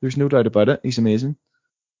Year. There's no doubt about it. He's amazing.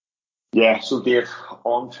 Yeah, so Dave,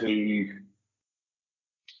 on to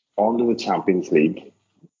the Champions League.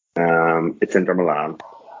 It's Inter Milan.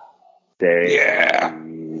 They're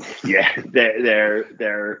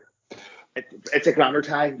it's a glamour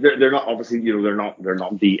tie. They're not, obviously, they're not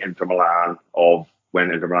the Inter Milan of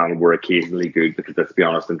when Inter Milan were occasionally good, because let's be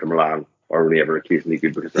honest, Inter Milan are only ever occasionally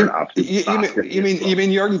good because they're an absolute basket. You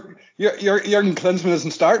mean Jurgen Klinsmann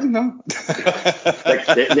isn't starting, no?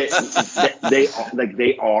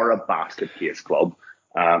 they are a basket case club,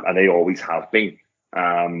 and they always have been.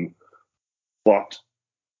 But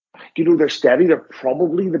they're steady. They're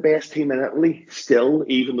probably the best team in Italy still,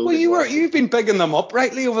 even though. Well, you've been bigging them up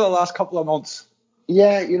rightly over the last couple of months.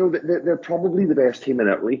 Yeah, they're probably the best team in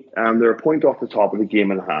Italy. They're a point off the top of the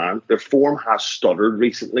game in hand. Their form has stuttered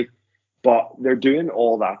recently, but they're doing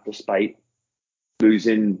all that despite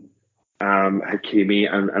losing Hakimi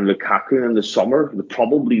and Lukaku in the summer. They're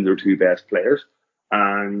probably their two best players,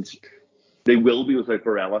 and they will be without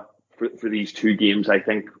Barella for these two games, I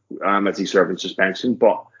think, as he's serving suspension.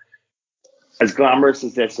 But as glamorous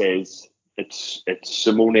as this is, it's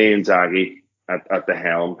Simone Inzaghi at the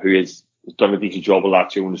helm, who has done a decent job of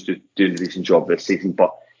Lazio and is doing a decent job this season.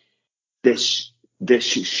 But this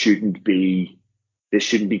shouldn't be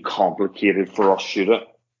complicated for us, should it?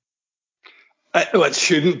 Well, it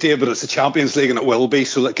shouldn't, Dave, but it's the Champions League and it will be.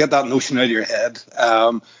 So get that notion out of your head.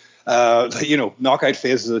 Knockout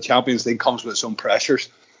phases of the Champions League comes with its own pressures.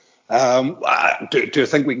 Do I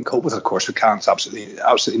think we can cope with it? Of course we can. It's absolutely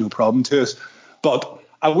no problem to us. But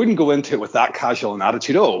I wouldn't go into it with that casual an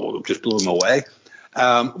attitude. Oh, we'll just blow them away.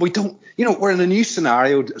 We don't. We're in a new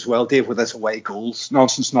scenario as well, Dave, with this away goals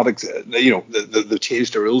nonsense. They've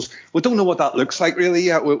changed the rules. We don't know what that looks like really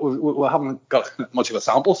yet. We haven't got much of a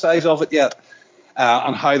sample size of it yet,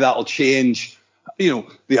 and how that'll change.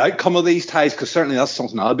 The outcome of these ties, because certainly that's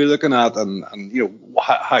something I'll be looking at, and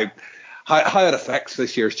how it affects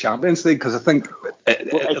this year's Champions League, because I think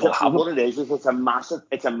it's a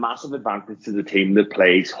massive advantage to the team that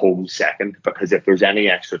plays home second, because if there's any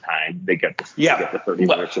extra time, they get the 30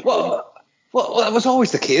 minutes. Well, it was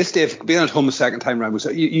always the case, Dave. Being at home the second time round was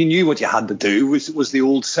you knew what you had to do. Was the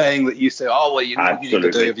old saying that you say, oh well, you know what you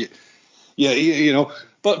need to do.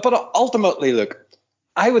 But ultimately, look,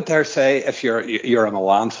 I would dare say if you're a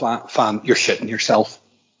Milan fan, you're shitting yourself.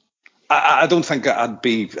 I don't think I'd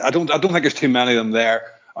be. I don't think there's too many of them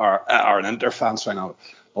there are an Inter fans right now.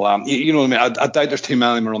 Well, you know what I mean. I doubt there's too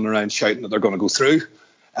many of them running around shouting that they're going to go through,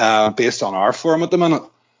 based on our form at the minute.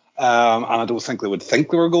 And I don't think they would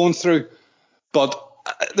think they were going through. But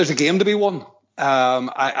there's a game to be won.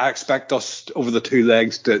 I expect us over the two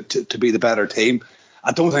legs to be the better team.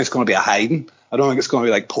 I don't think it's going to be a hiding. I don't think it's going to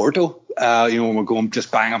be like Porto. When we're going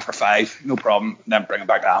just bang on for 5, no problem. Then bring it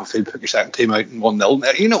back to Anfield, put your second team out and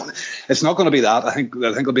 1-0. It's not going to be that. I think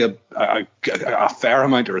there'll be a fair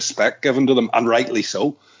amount of respect given to them, and rightly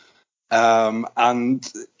so.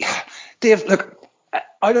 And Dave, look,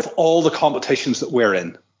 out of all the competitions that we're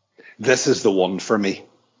in, this is the one for me.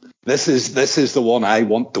 This is the one I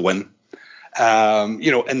want to win.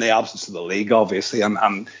 In the absence of the league, obviously,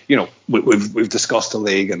 and we've discussed the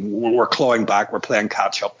league, and we're clawing back, we're playing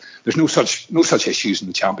catch up. There's no such issues in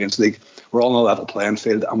the Champions League. We're all on a level playing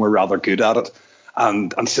field, and we're rather good at it.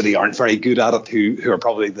 And City aren't very good at it, who are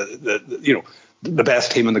probably the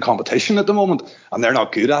best team in the competition at the moment, and they're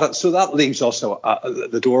not good at it. So that leaves us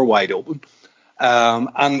the door wide open.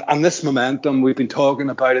 And this momentum, we've been talking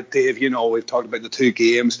about it, Dave. We've talked about the two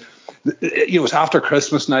games. It's after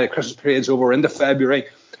Christmas now. The Christmas period's over. We're into February.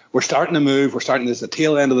 We're starting to move. We're starting this at the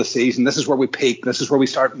tail end of the season. This is where we peak. This is where we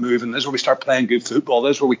start moving. This is where we start playing good football.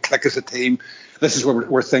 This is where we click as a team. This is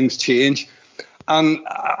where things change. And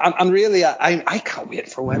really, I can't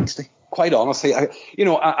wait for Wednesday. Quite honestly,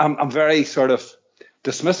 I'm very sort of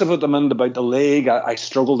dismissive at the moment about the league. I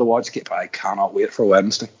struggle to watch it, but I cannot wait for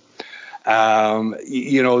Wednesday.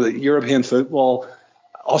 The European football,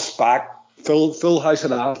 us back, full house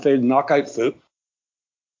at Anfield, knockout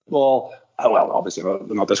football. Well, obviously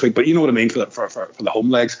not this week, but you know what I mean for the home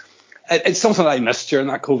legs. It's something I missed during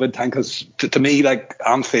that COVID time because to me, like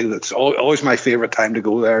Anfield, it's always my favourite time to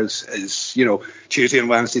go there is Tuesday and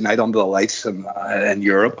Wednesday night under the lights in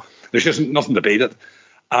Europe. There's just nothing to beat it.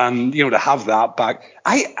 And, to have that back.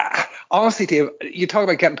 I honestly, Dave, you talk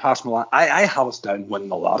about getting past Milan. I have us down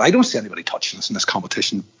winning a lot. I don't see anybody touching us in this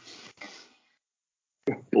competition.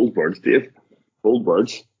 Bold words, Dave. Bold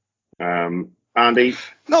words. Andy.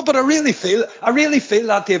 No, but I really feel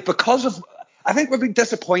that, Dave, because of. I think we're being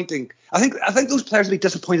disappointing. I think those players will be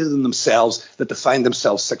disappointed in themselves that they find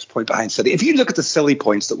themselves 6 points behind City. If you look at the silly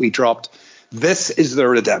points that we dropped, this is their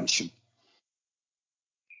redemption.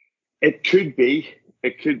 It could be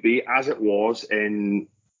as it was in,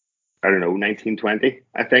 1920,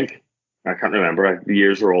 I think. I can't remember. The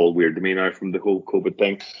years are all weird to me now from the whole COVID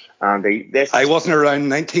thing. And I wasn't around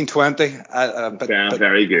 1920. But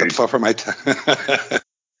very good. But far from my time.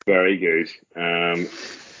 Very good.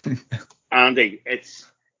 Andy,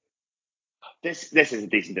 this is a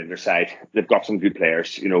decent Inter side. They've got some good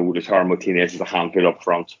players. Lautaro Martinez is a handful up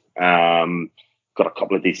front. Got a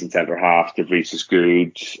couple of decent centre halves. De Vries is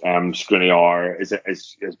good. Skriniar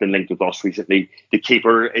has been linked with us recently. The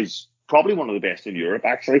keeper is probably one of the best in Europe,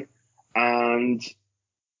 actually. And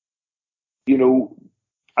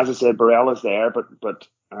as I said, Barella's there, but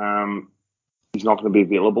he's not going to be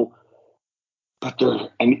available. But they're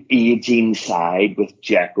an aging side with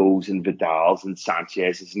Dzekos and Vidals and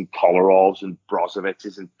Sanchez's and Kolarovs and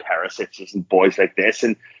Brozovic's and Perisic's and boys like this.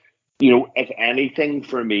 And, if anything,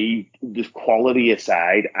 for me, the quality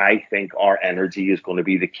aside, I think our energy is going to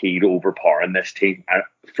be the key to overpowering this team.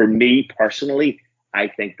 For me personally, I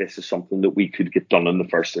think this is something that we could get done in the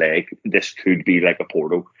first leg. This could be like a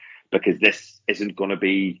Porto, because this isn't going to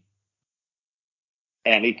be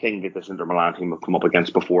anything that this Inter Milan team have come up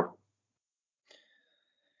against before.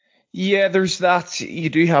 Yeah, there's that. You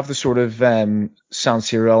do have the sort of San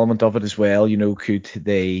Siro element of it as well. Could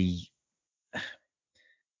they?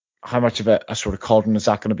 How much of a sort of cauldron is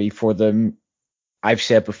that going to be for them? I've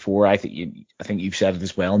said before. I think you've said it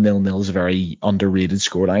as well. 0-0 is a very underrated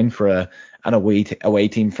scoreline for an away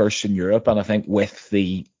team first in Europe, and I think with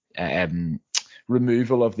the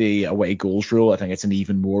removal of the away goals rule, I think it's an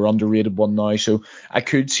even more underrated one now. So I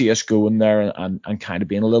could see us going there and kind of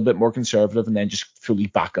being a little bit more conservative and then just fully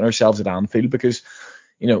backing ourselves at Anfield, because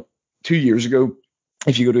 2 years ago,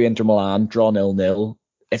 if you go to Inter Milan, draw 0-0,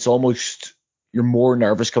 it's almost, you're more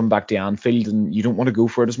nervous coming back to Anfield and you don't want to go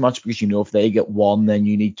for it as much, because if they get one, then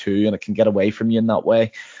you need two, and it can get away from you in that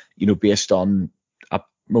way, based on a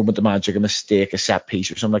moment of magic, a mistake, a set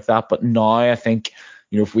piece or something like that. But now I think,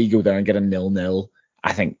 if we go there and get a 0-0,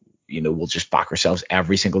 I think, we'll just back ourselves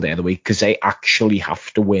every single day of the week, because they actually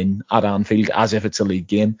have to win at Anfield as if it's a league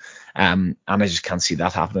game. And I just can't see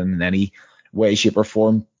that happening in any way, shape or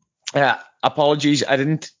form. Apologies, I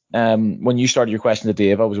didn't, when you started your question to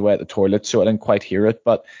Dave, I was away at the toilet, so I didn't quite hear it.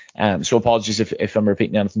 But so apologies if I'm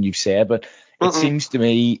repeating anything you've said. But it seems to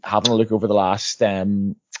me, having a look over the last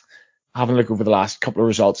couple of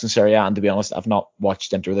results in Serie A, and to be honest, I've not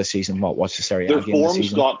watched Inter this season, not watched the Serie A game this season. Their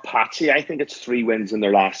form's got patchy. I think it's 3 wins in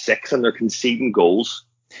their last 6, and they're conceding goals.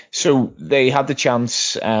 So they had the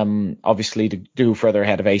chance, obviously, to go further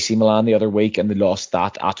ahead of AC Milan the other week, and they lost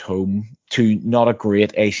that at home to not a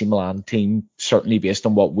great AC Milan team, certainly based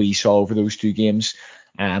on what we saw over those 2 games.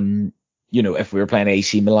 If we were playing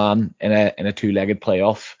AC Milan in a 2-legged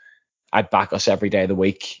playoff, I'd back us every day of the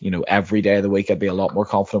week. Every day of the week, I'd be a lot more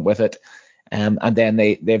confident with it. And then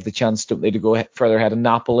they have the chance, don't they, to go further ahead of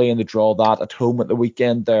Napoli and to draw that at home at the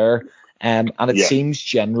weekend there. And it seems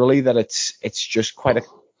generally that it's just quite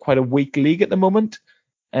a weak league at the moment.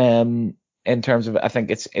 In terms of, I think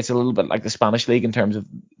it's a little bit like the Spanish league in terms of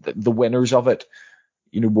the winners of it,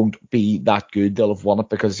 won't be that good. They'll have won it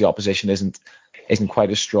because the opposition isn't quite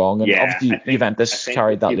as strong. And obviously Juventus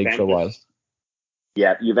carried that league for a while.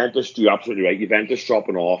 Yeah, Juventus, you're absolutely right. Juventus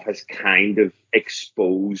dropping off has kind of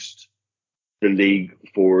exposed the league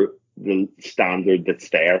for the standard that's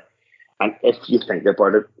there. And if you think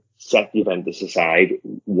about it, set Juventus aside,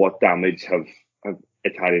 what damage have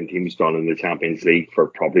Italian teams done in the Champions League for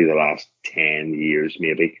probably the last 10 years,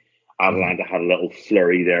 maybe? Atalanta had a little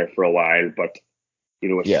flurry there for a while, but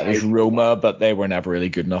there's Roma, but they were never really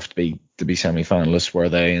good enough to be semi-finalists, were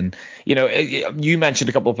they? And you mentioned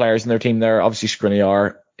a couple of players in their team there. Obviously,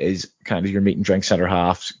 Skriniar is kind of your meat and drink centre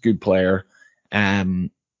half, good player. Playing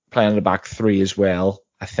in the back 3 as well,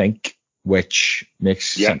 I think. which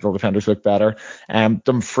makes central defenders look better.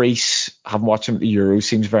 Dumfries, haven't watched him at the Euros,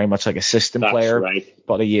 seems very much like a system player, right.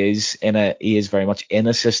 but he is very much in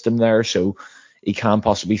a system there, so he can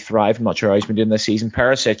possibly thrive. I'm not sure how he's been doing this season.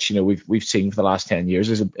 Perisic, we've seen for the last 10 years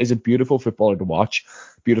is a beautiful footballer to watch,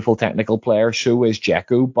 beautiful technical player. So is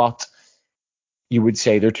Dzeko, but you would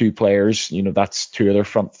say they're two players, that's two of their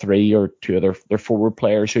front three or two of their forward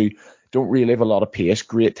players who don't really have a lot of pace,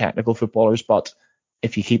 great technical footballers, but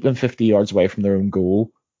if you keep them 50 yards away from their own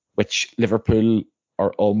goal, which Liverpool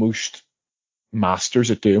are almost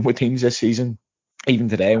masters at doing with teams this season, even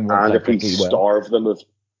today, and if we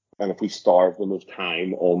starve them of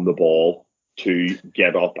time on the ball to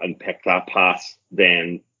get up and pick that pass,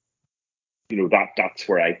 then that's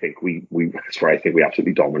where I think we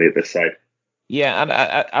absolutely dominate this side. Yeah, and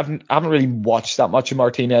I haven't really watched that much of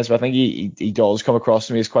Martinez, but I think he does come across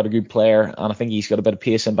to me as quite a good player, and I think he's got a bit of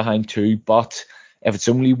pace in behind too. But if it's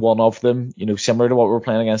only one of them, similar to what we were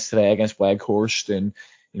playing against today against Weghorst, and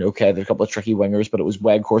okay, there's a couple of tricky wingers, but it was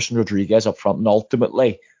Weghorst and Rodriguez up front, and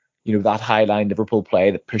ultimately, that high line Liverpool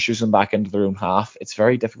play that pushes them back into their own half, it's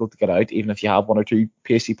very difficult to get out, even if you have one or two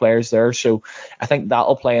pacey players there. So I think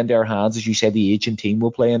that'll play into our hands, as you said, the aging team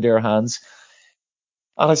will play into our hands.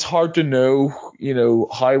 And it's hard to know,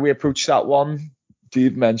 how we approach that one.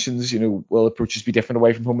 Dave mentions, will approaches be different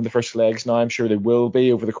away from home in the first legs? Now, I'm sure they will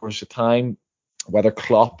be over the course of time. Whether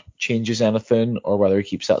Klopp changes anything or whether he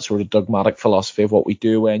keeps that sort of dogmatic philosophy of what we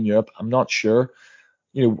do away in Europe, I'm not sure.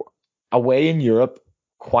 Away in Europe,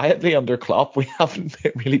 quietly under Klopp, we haven't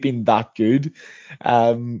really been that good.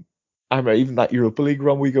 I remember even that Europa League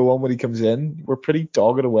run we go on when he comes in, we're pretty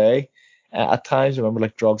dogged away. At times, I remember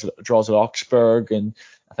draws at Augsburg, and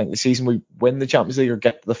I think the season we win the Champions League or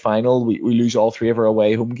get to the final, we lose all three of our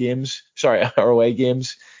away games,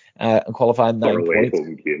 and qualify 9 points.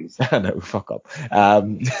 Home games. I know, fuck up.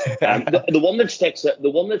 The one that sticks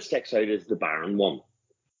out is the Bayern one,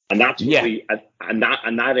 and that's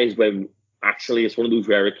that is when actually it's one of those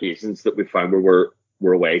rare occasions that we found where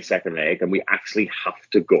we're away second leg, and we actually have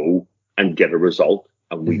to go and get a result,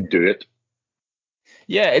 and we do it.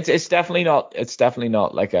 Yeah, it's definitely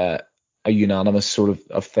not like a unanimous sort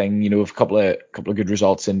of thing. A couple of good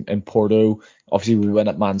results in Porto. Obviously, we win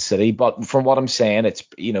at Man City, but from what I'm saying, it's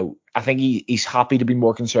I think he's happy to be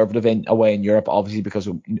more conservative away in Europe, obviously because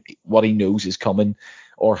of what he knows is coming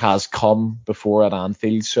or has come before at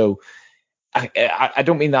Anfield. So I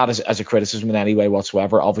don't mean that as a criticism in any way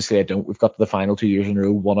whatsoever. Obviously, I don't. We've got to the final 2 years in a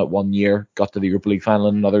row, won it 1 year, got to the Europa League final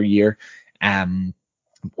in another year.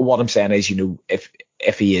 What I'm saying is,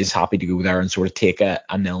 if he is happy to go there and sort of take a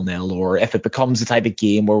 0-0, or if it becomes the type of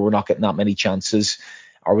game where we're not getting that many chances,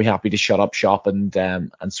 are we happy to shut up shop and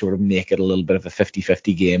sort of make it a little bit of a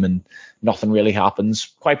 50-50 game and nothing really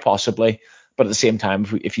happens? Quite possibly. But at the same time,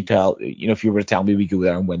 if you were to tell me we go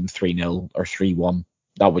there and win 3-0 or 3-1,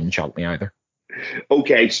 that wouldn't shock me either.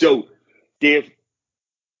 Okay, so Dave,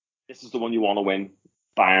 this is the one you want to win,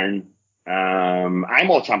 Bayern.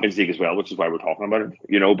 I'm all Champions League as well, which is why we're talking about it,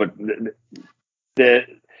 but the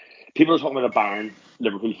people are talking about a Bayern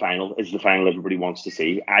Liverpool final is the final everybody wants to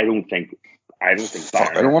see. I don't think Bayern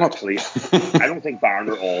I don't think Bayern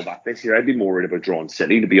are all that this year. I'd be more worried about drawing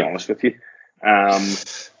City, to be honest with you.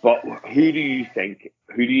 But who do you think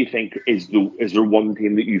is there one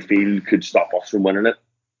team that you feel could stop us from winning it?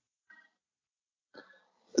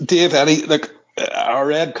 Dave, a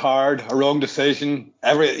red card, a wrong decision,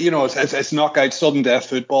 it's knockout, sudden death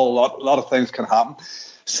football. A lot of things can happen.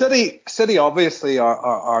 City obviously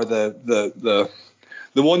are the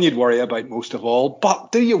one you'd worry about most of all.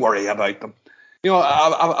 But do you worry about them?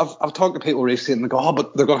 I've talked to people recently and they go,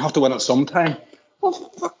 but they're going to have to win it sometime.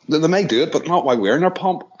 Well, they may do it, but not while we're in our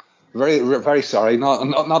pump. Very, very sorry,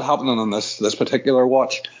 not happening on this particular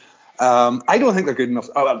watch. I don't think they're good enough.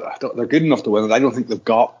 They're good enough to win it. I don't think they've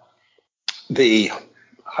got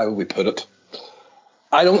how would we put it?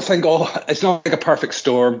 I don't think it's not like a perfect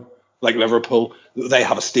storm like Liverpool. They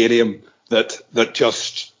have a stadium that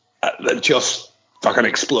just fucking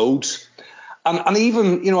explodes. And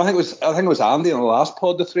even I think it was Andy on the last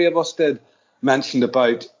pod the three of us did mentioned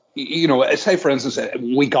about say for instance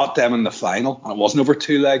we got them in the final and it wasn't over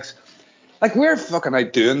 2 legs. Like we're fucking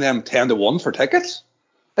outdoing them 10-1 for tickets.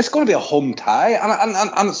 It's going to be a home tie,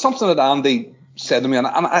 and it's something that Andy said to me, and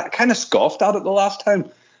I kind of scoffed at it the last time.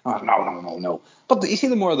 No. But you see,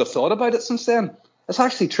 the more I've thought about it since then, it's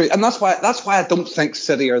actually true, and that's why I don't think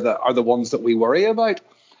City are the ones that we worry about.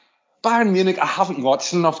 Bayern Munich, I haven't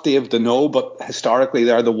watched enough, Dave, to know, but historically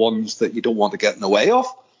they're the ones that you don't want to get in the way of.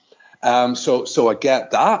 So I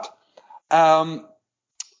get that. But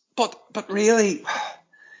really,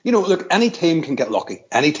 Look, any team can get lucky.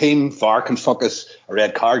 Any team, VAR can fuck us, a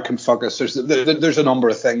red card can fuck us. There's a number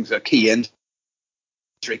of things, a key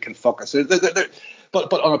injury can fuck us.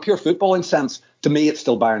 But on a pure footballing sense, to me, it's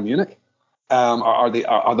still Bayern Munich. Are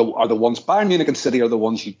the ones Bayern Munich and City are the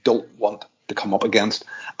ones you don't want to come up against.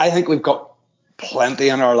 I think we've got plenty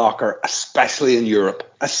in our locker, especially in Europe,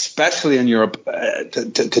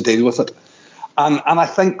 to deal with it. And I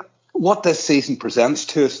think what this season presents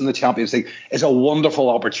to us in the Champions League is a wonderful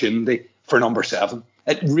opportunity for number 7.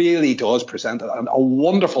 It really does present a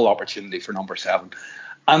wonderful opportunity for number 7.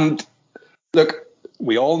 And look,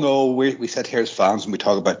 we all know, we sit here as fans and we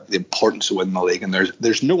talk about the importance of winning the league, and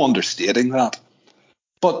there's no understating that.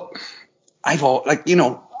 But I've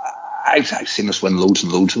seen us win loads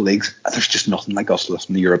and loads of leagues. There's just nothing like us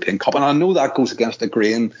lifting the European Cup. And I know that goes against the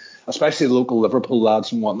grain, especially the local Liverpool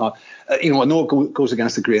lads and whatnot. I know it goes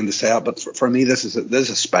against the grain to say it, but for me, this is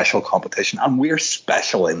a special competition, and we're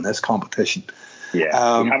special in this competition.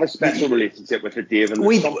 Yeah, we have a special relationship with it, Dave. And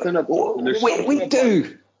we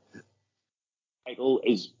do. Title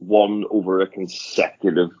is won over a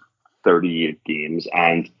consecutive 38 games,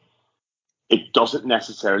 and it doesn't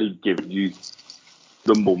necessarily give you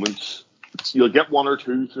the moments. You'll get one or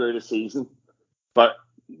two throughout a season, but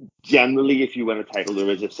generally, if you win a title, there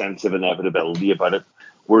is a sense of inevitability about it.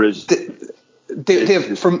 Whereas,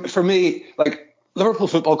 Dave, for me, like, Liverpool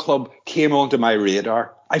Football Club came onto my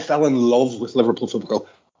radar. I fell in love with Liverpool Football Club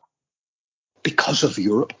because of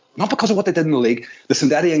Europe, not because of what they did in the league. The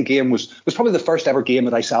St Etienne game was probably the first ever game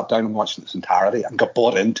that I sat down and watched in its entirety and got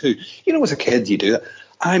bought into. As a kid, you do it.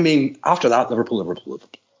 I mean, after that, Liverpool.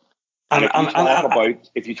 And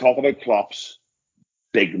if you talk about Klopp's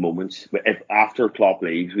big moments, if after Klopp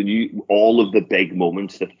leaves, all of the big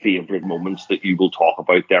moments, the favourite moments that you will talk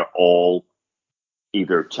about, they're all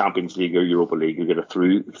either Champions League or Europa League. You get a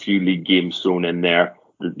few league games thrown in there,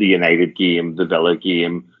 the United game, the Villa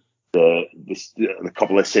game, the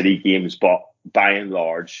couple of City games, but by and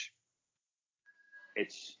large,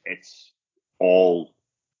 it's all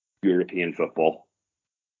European football.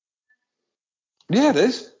 Yeah, it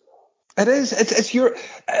is. It is. It's your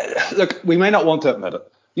look. We may not want to admit it.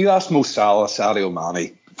 You ask Mo Salah, Sadio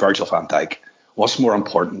Mane, Virgil van Dijk, what's more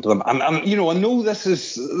important to them? And I know this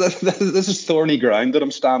is thorny ground that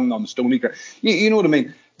I'm standing on, stony ground. You know what I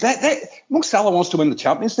mean? Mo Salah wants to win the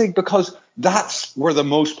Champions League because that's where the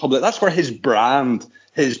most public. That's where his brand,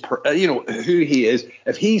 who he is.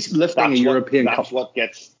 If he's lifting a European Cup,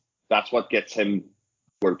 that's what gets him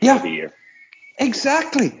World Player of the Year.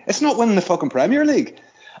 Exactly. It's not winning the fucking Premier League.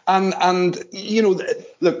 And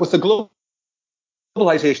look, with the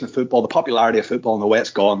globalization of football, the popularity of football and the way it's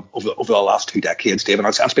gone over the last 2 decades, David,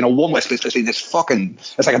 it's been a one-way street. It's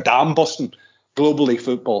like a dam busting globally,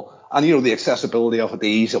 football. And, the accessibility of it, the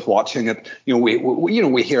ease of watching it.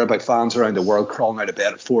 We hear about fans around the world crawling out of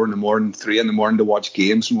bed at 4 a.m, 3 a.m. to watch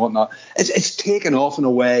games and whatnot. It's taken off in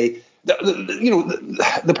a way that,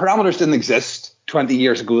 the parameters didn't exist 20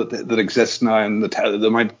 years ago that exist now, and the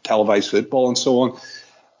amount of televised football and so on.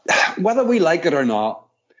 Whether we like it or not,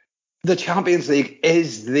 the Champions League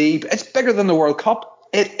it's bigger than the World Cup.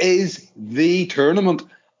 It is the tournament,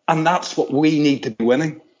 and that's what we need to be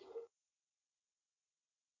winning.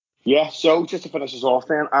 Yeah, so just to finish us off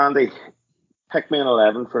then, Andy, pick me an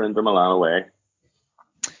 11 for Inter Milan away.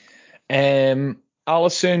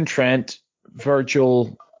 Alisson, Trent,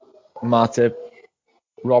 Virgil, Matip,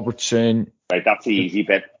 Robertson. Right, that's the easy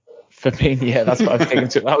bit. Fabinho, yeah, that's what I was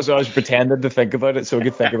thinking. That was what I was pretending to think about it, so I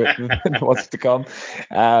could think of it what's to come.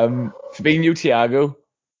 Fabinho, Thiago.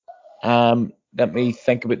 Let me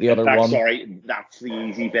think about the other one. Sorry, that's the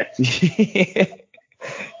easy bit.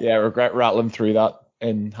 Yeah, I regret rattling through that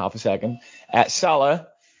in half a second. Salah.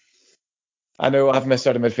 I know I've missed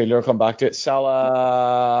out a midfielder. I'll come back to it.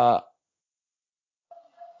 Salah.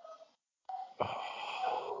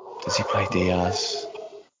 Does he play Diaz?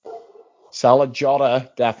 Salah, Jota,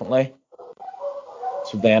 definitely.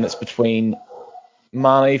 So then it's between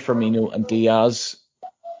Mane, Firmino, and Diaz,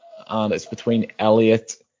 and it's between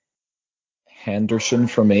Elliott, Henderson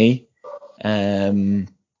for me. I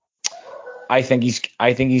think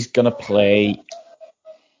he's gonna play.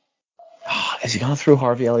 Is he gonna throw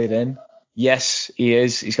Harvey Elliott in? Yes, he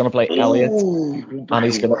is. He's gonna play Elliott, and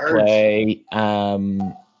he's gonna play.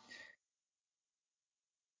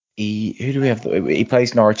 Who do we have? He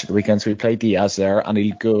plays Norwich at the weekend, so he played Diaz there, and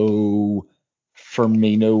he'll go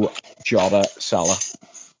Firmino, Jota, Salah.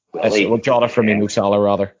 Jota, Firmino, Salah,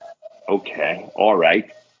 rather. Okay, all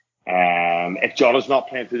right. If Jota's not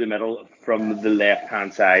playing through the middle, from the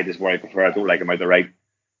left-hand side is where I prefer. I don't like him out the right.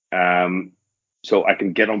 So I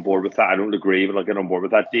can get on board with that. I don't agree, but I'll get on board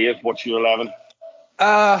with that. Dave, what's your 11?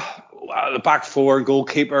 The back four,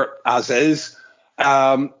 goalkeeper as is.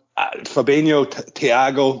 Fabinho,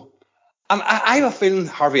 Thiago. And I have a feeling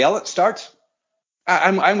Harvey Elliott starts.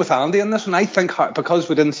 I'm with Andy on this one. I think because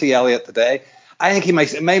we didn't see Elliott today, I think he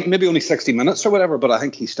might maybe only 60 minutes or whatever, but I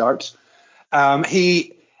think he starts.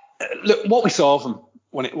 Look what we saw of him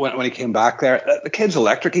when he came back there. The kid's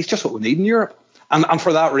electric. He's just what we need in Europe. And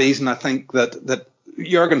for that reason, I think that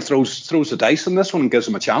Jurgen throws the dice on this one and gives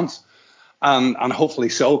him a chance. And hopefully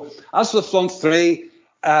so. As for the front three,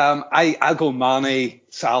 I'll go Mane,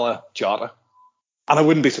 Salah, Jota. And I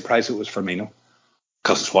wouldn't be surprised if it was Firmino,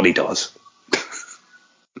 because it's what he does.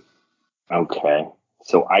 Okay.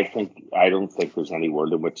 So I don't think there's any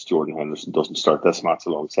world in which Jordan Henderson doesn't start this match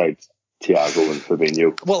alongside Thiago and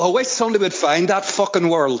Fabinho. Well, I wish somebody would find that fucking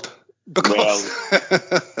world, because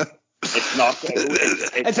it's not.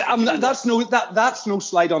 That's no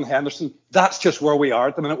slight on Henderson. That's just where we are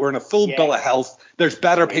at the minute. We're in a full bill of health. There's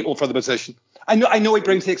better people for the position. I know he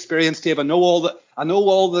brings the experience, Dave. I know all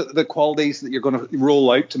the qualities that you're going to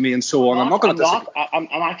roll out to me and so on. I'm not going to disagree. I'm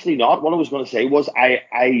actually not. What I was going to say was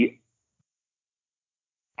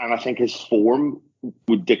and I think his form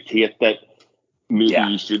would dictate that maybe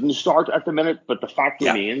he shouldn't start at the minute. But the fact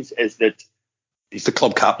remains is that he's the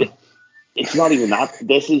club captain. It's not even that.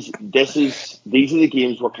 These are the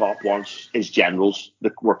games where Klopp wants his generals,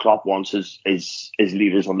 where Klopp wants his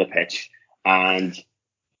leaders on the pitch, and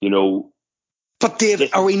you know. But Dave,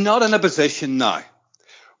 are we not in a position now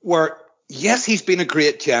where yes, he's been a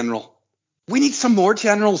great general. We need some more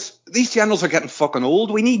generals. These generals are getting fucking old.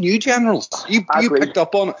 We need new generals. You picked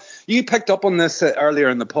up on it. You picked up on this earlier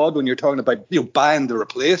in the pod when you're talking about buying to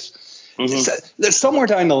replace. Mm-hmm. Somewhere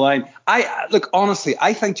down the line, honestly,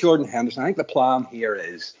 I think Jordan Henderson. I think the plan here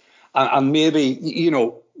is, and maybe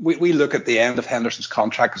we look at the end of Henderson's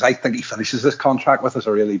contract, because I think he finishes this contract with us. I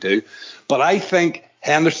really do. But I think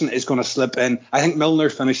Henderson is going to slip in. I think Milner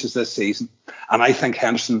finishes this season, and I think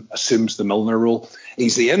Henderson assumes the Milner role.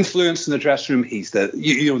 He's the influence in the dressing room. He's the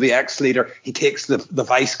the ex-leader. He takes the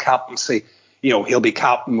vice captaincy. He'll be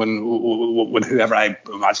captain when whoever, I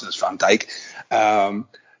imagine, is Van Dijk.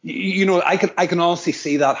 I can honestly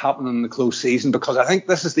see that happening in the close season, because I think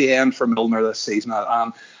this is the end for Milner this season,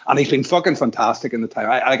 and he's been fucking fantastic in the time.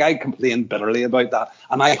 I complain bitterly about that,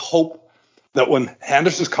 and I hope that when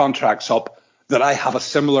Henderson's contract's up, that I have a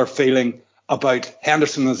similar feeling about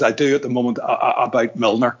Henderson as I do at the moment about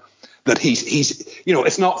Milner. That he's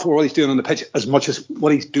it's not for what he's doing on the pitch as much as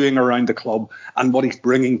what he's doing around the club and what he's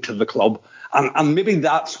bringing to the club, and maybe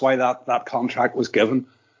that's why that contract was given.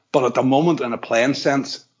 But at the moment, in a playing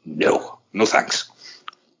sense, no thanks.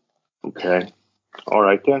 Okay, all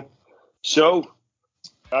right then. So,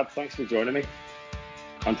 thanks for joining me.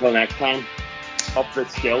 Until next time, up the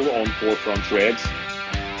skill on Forefront Trades.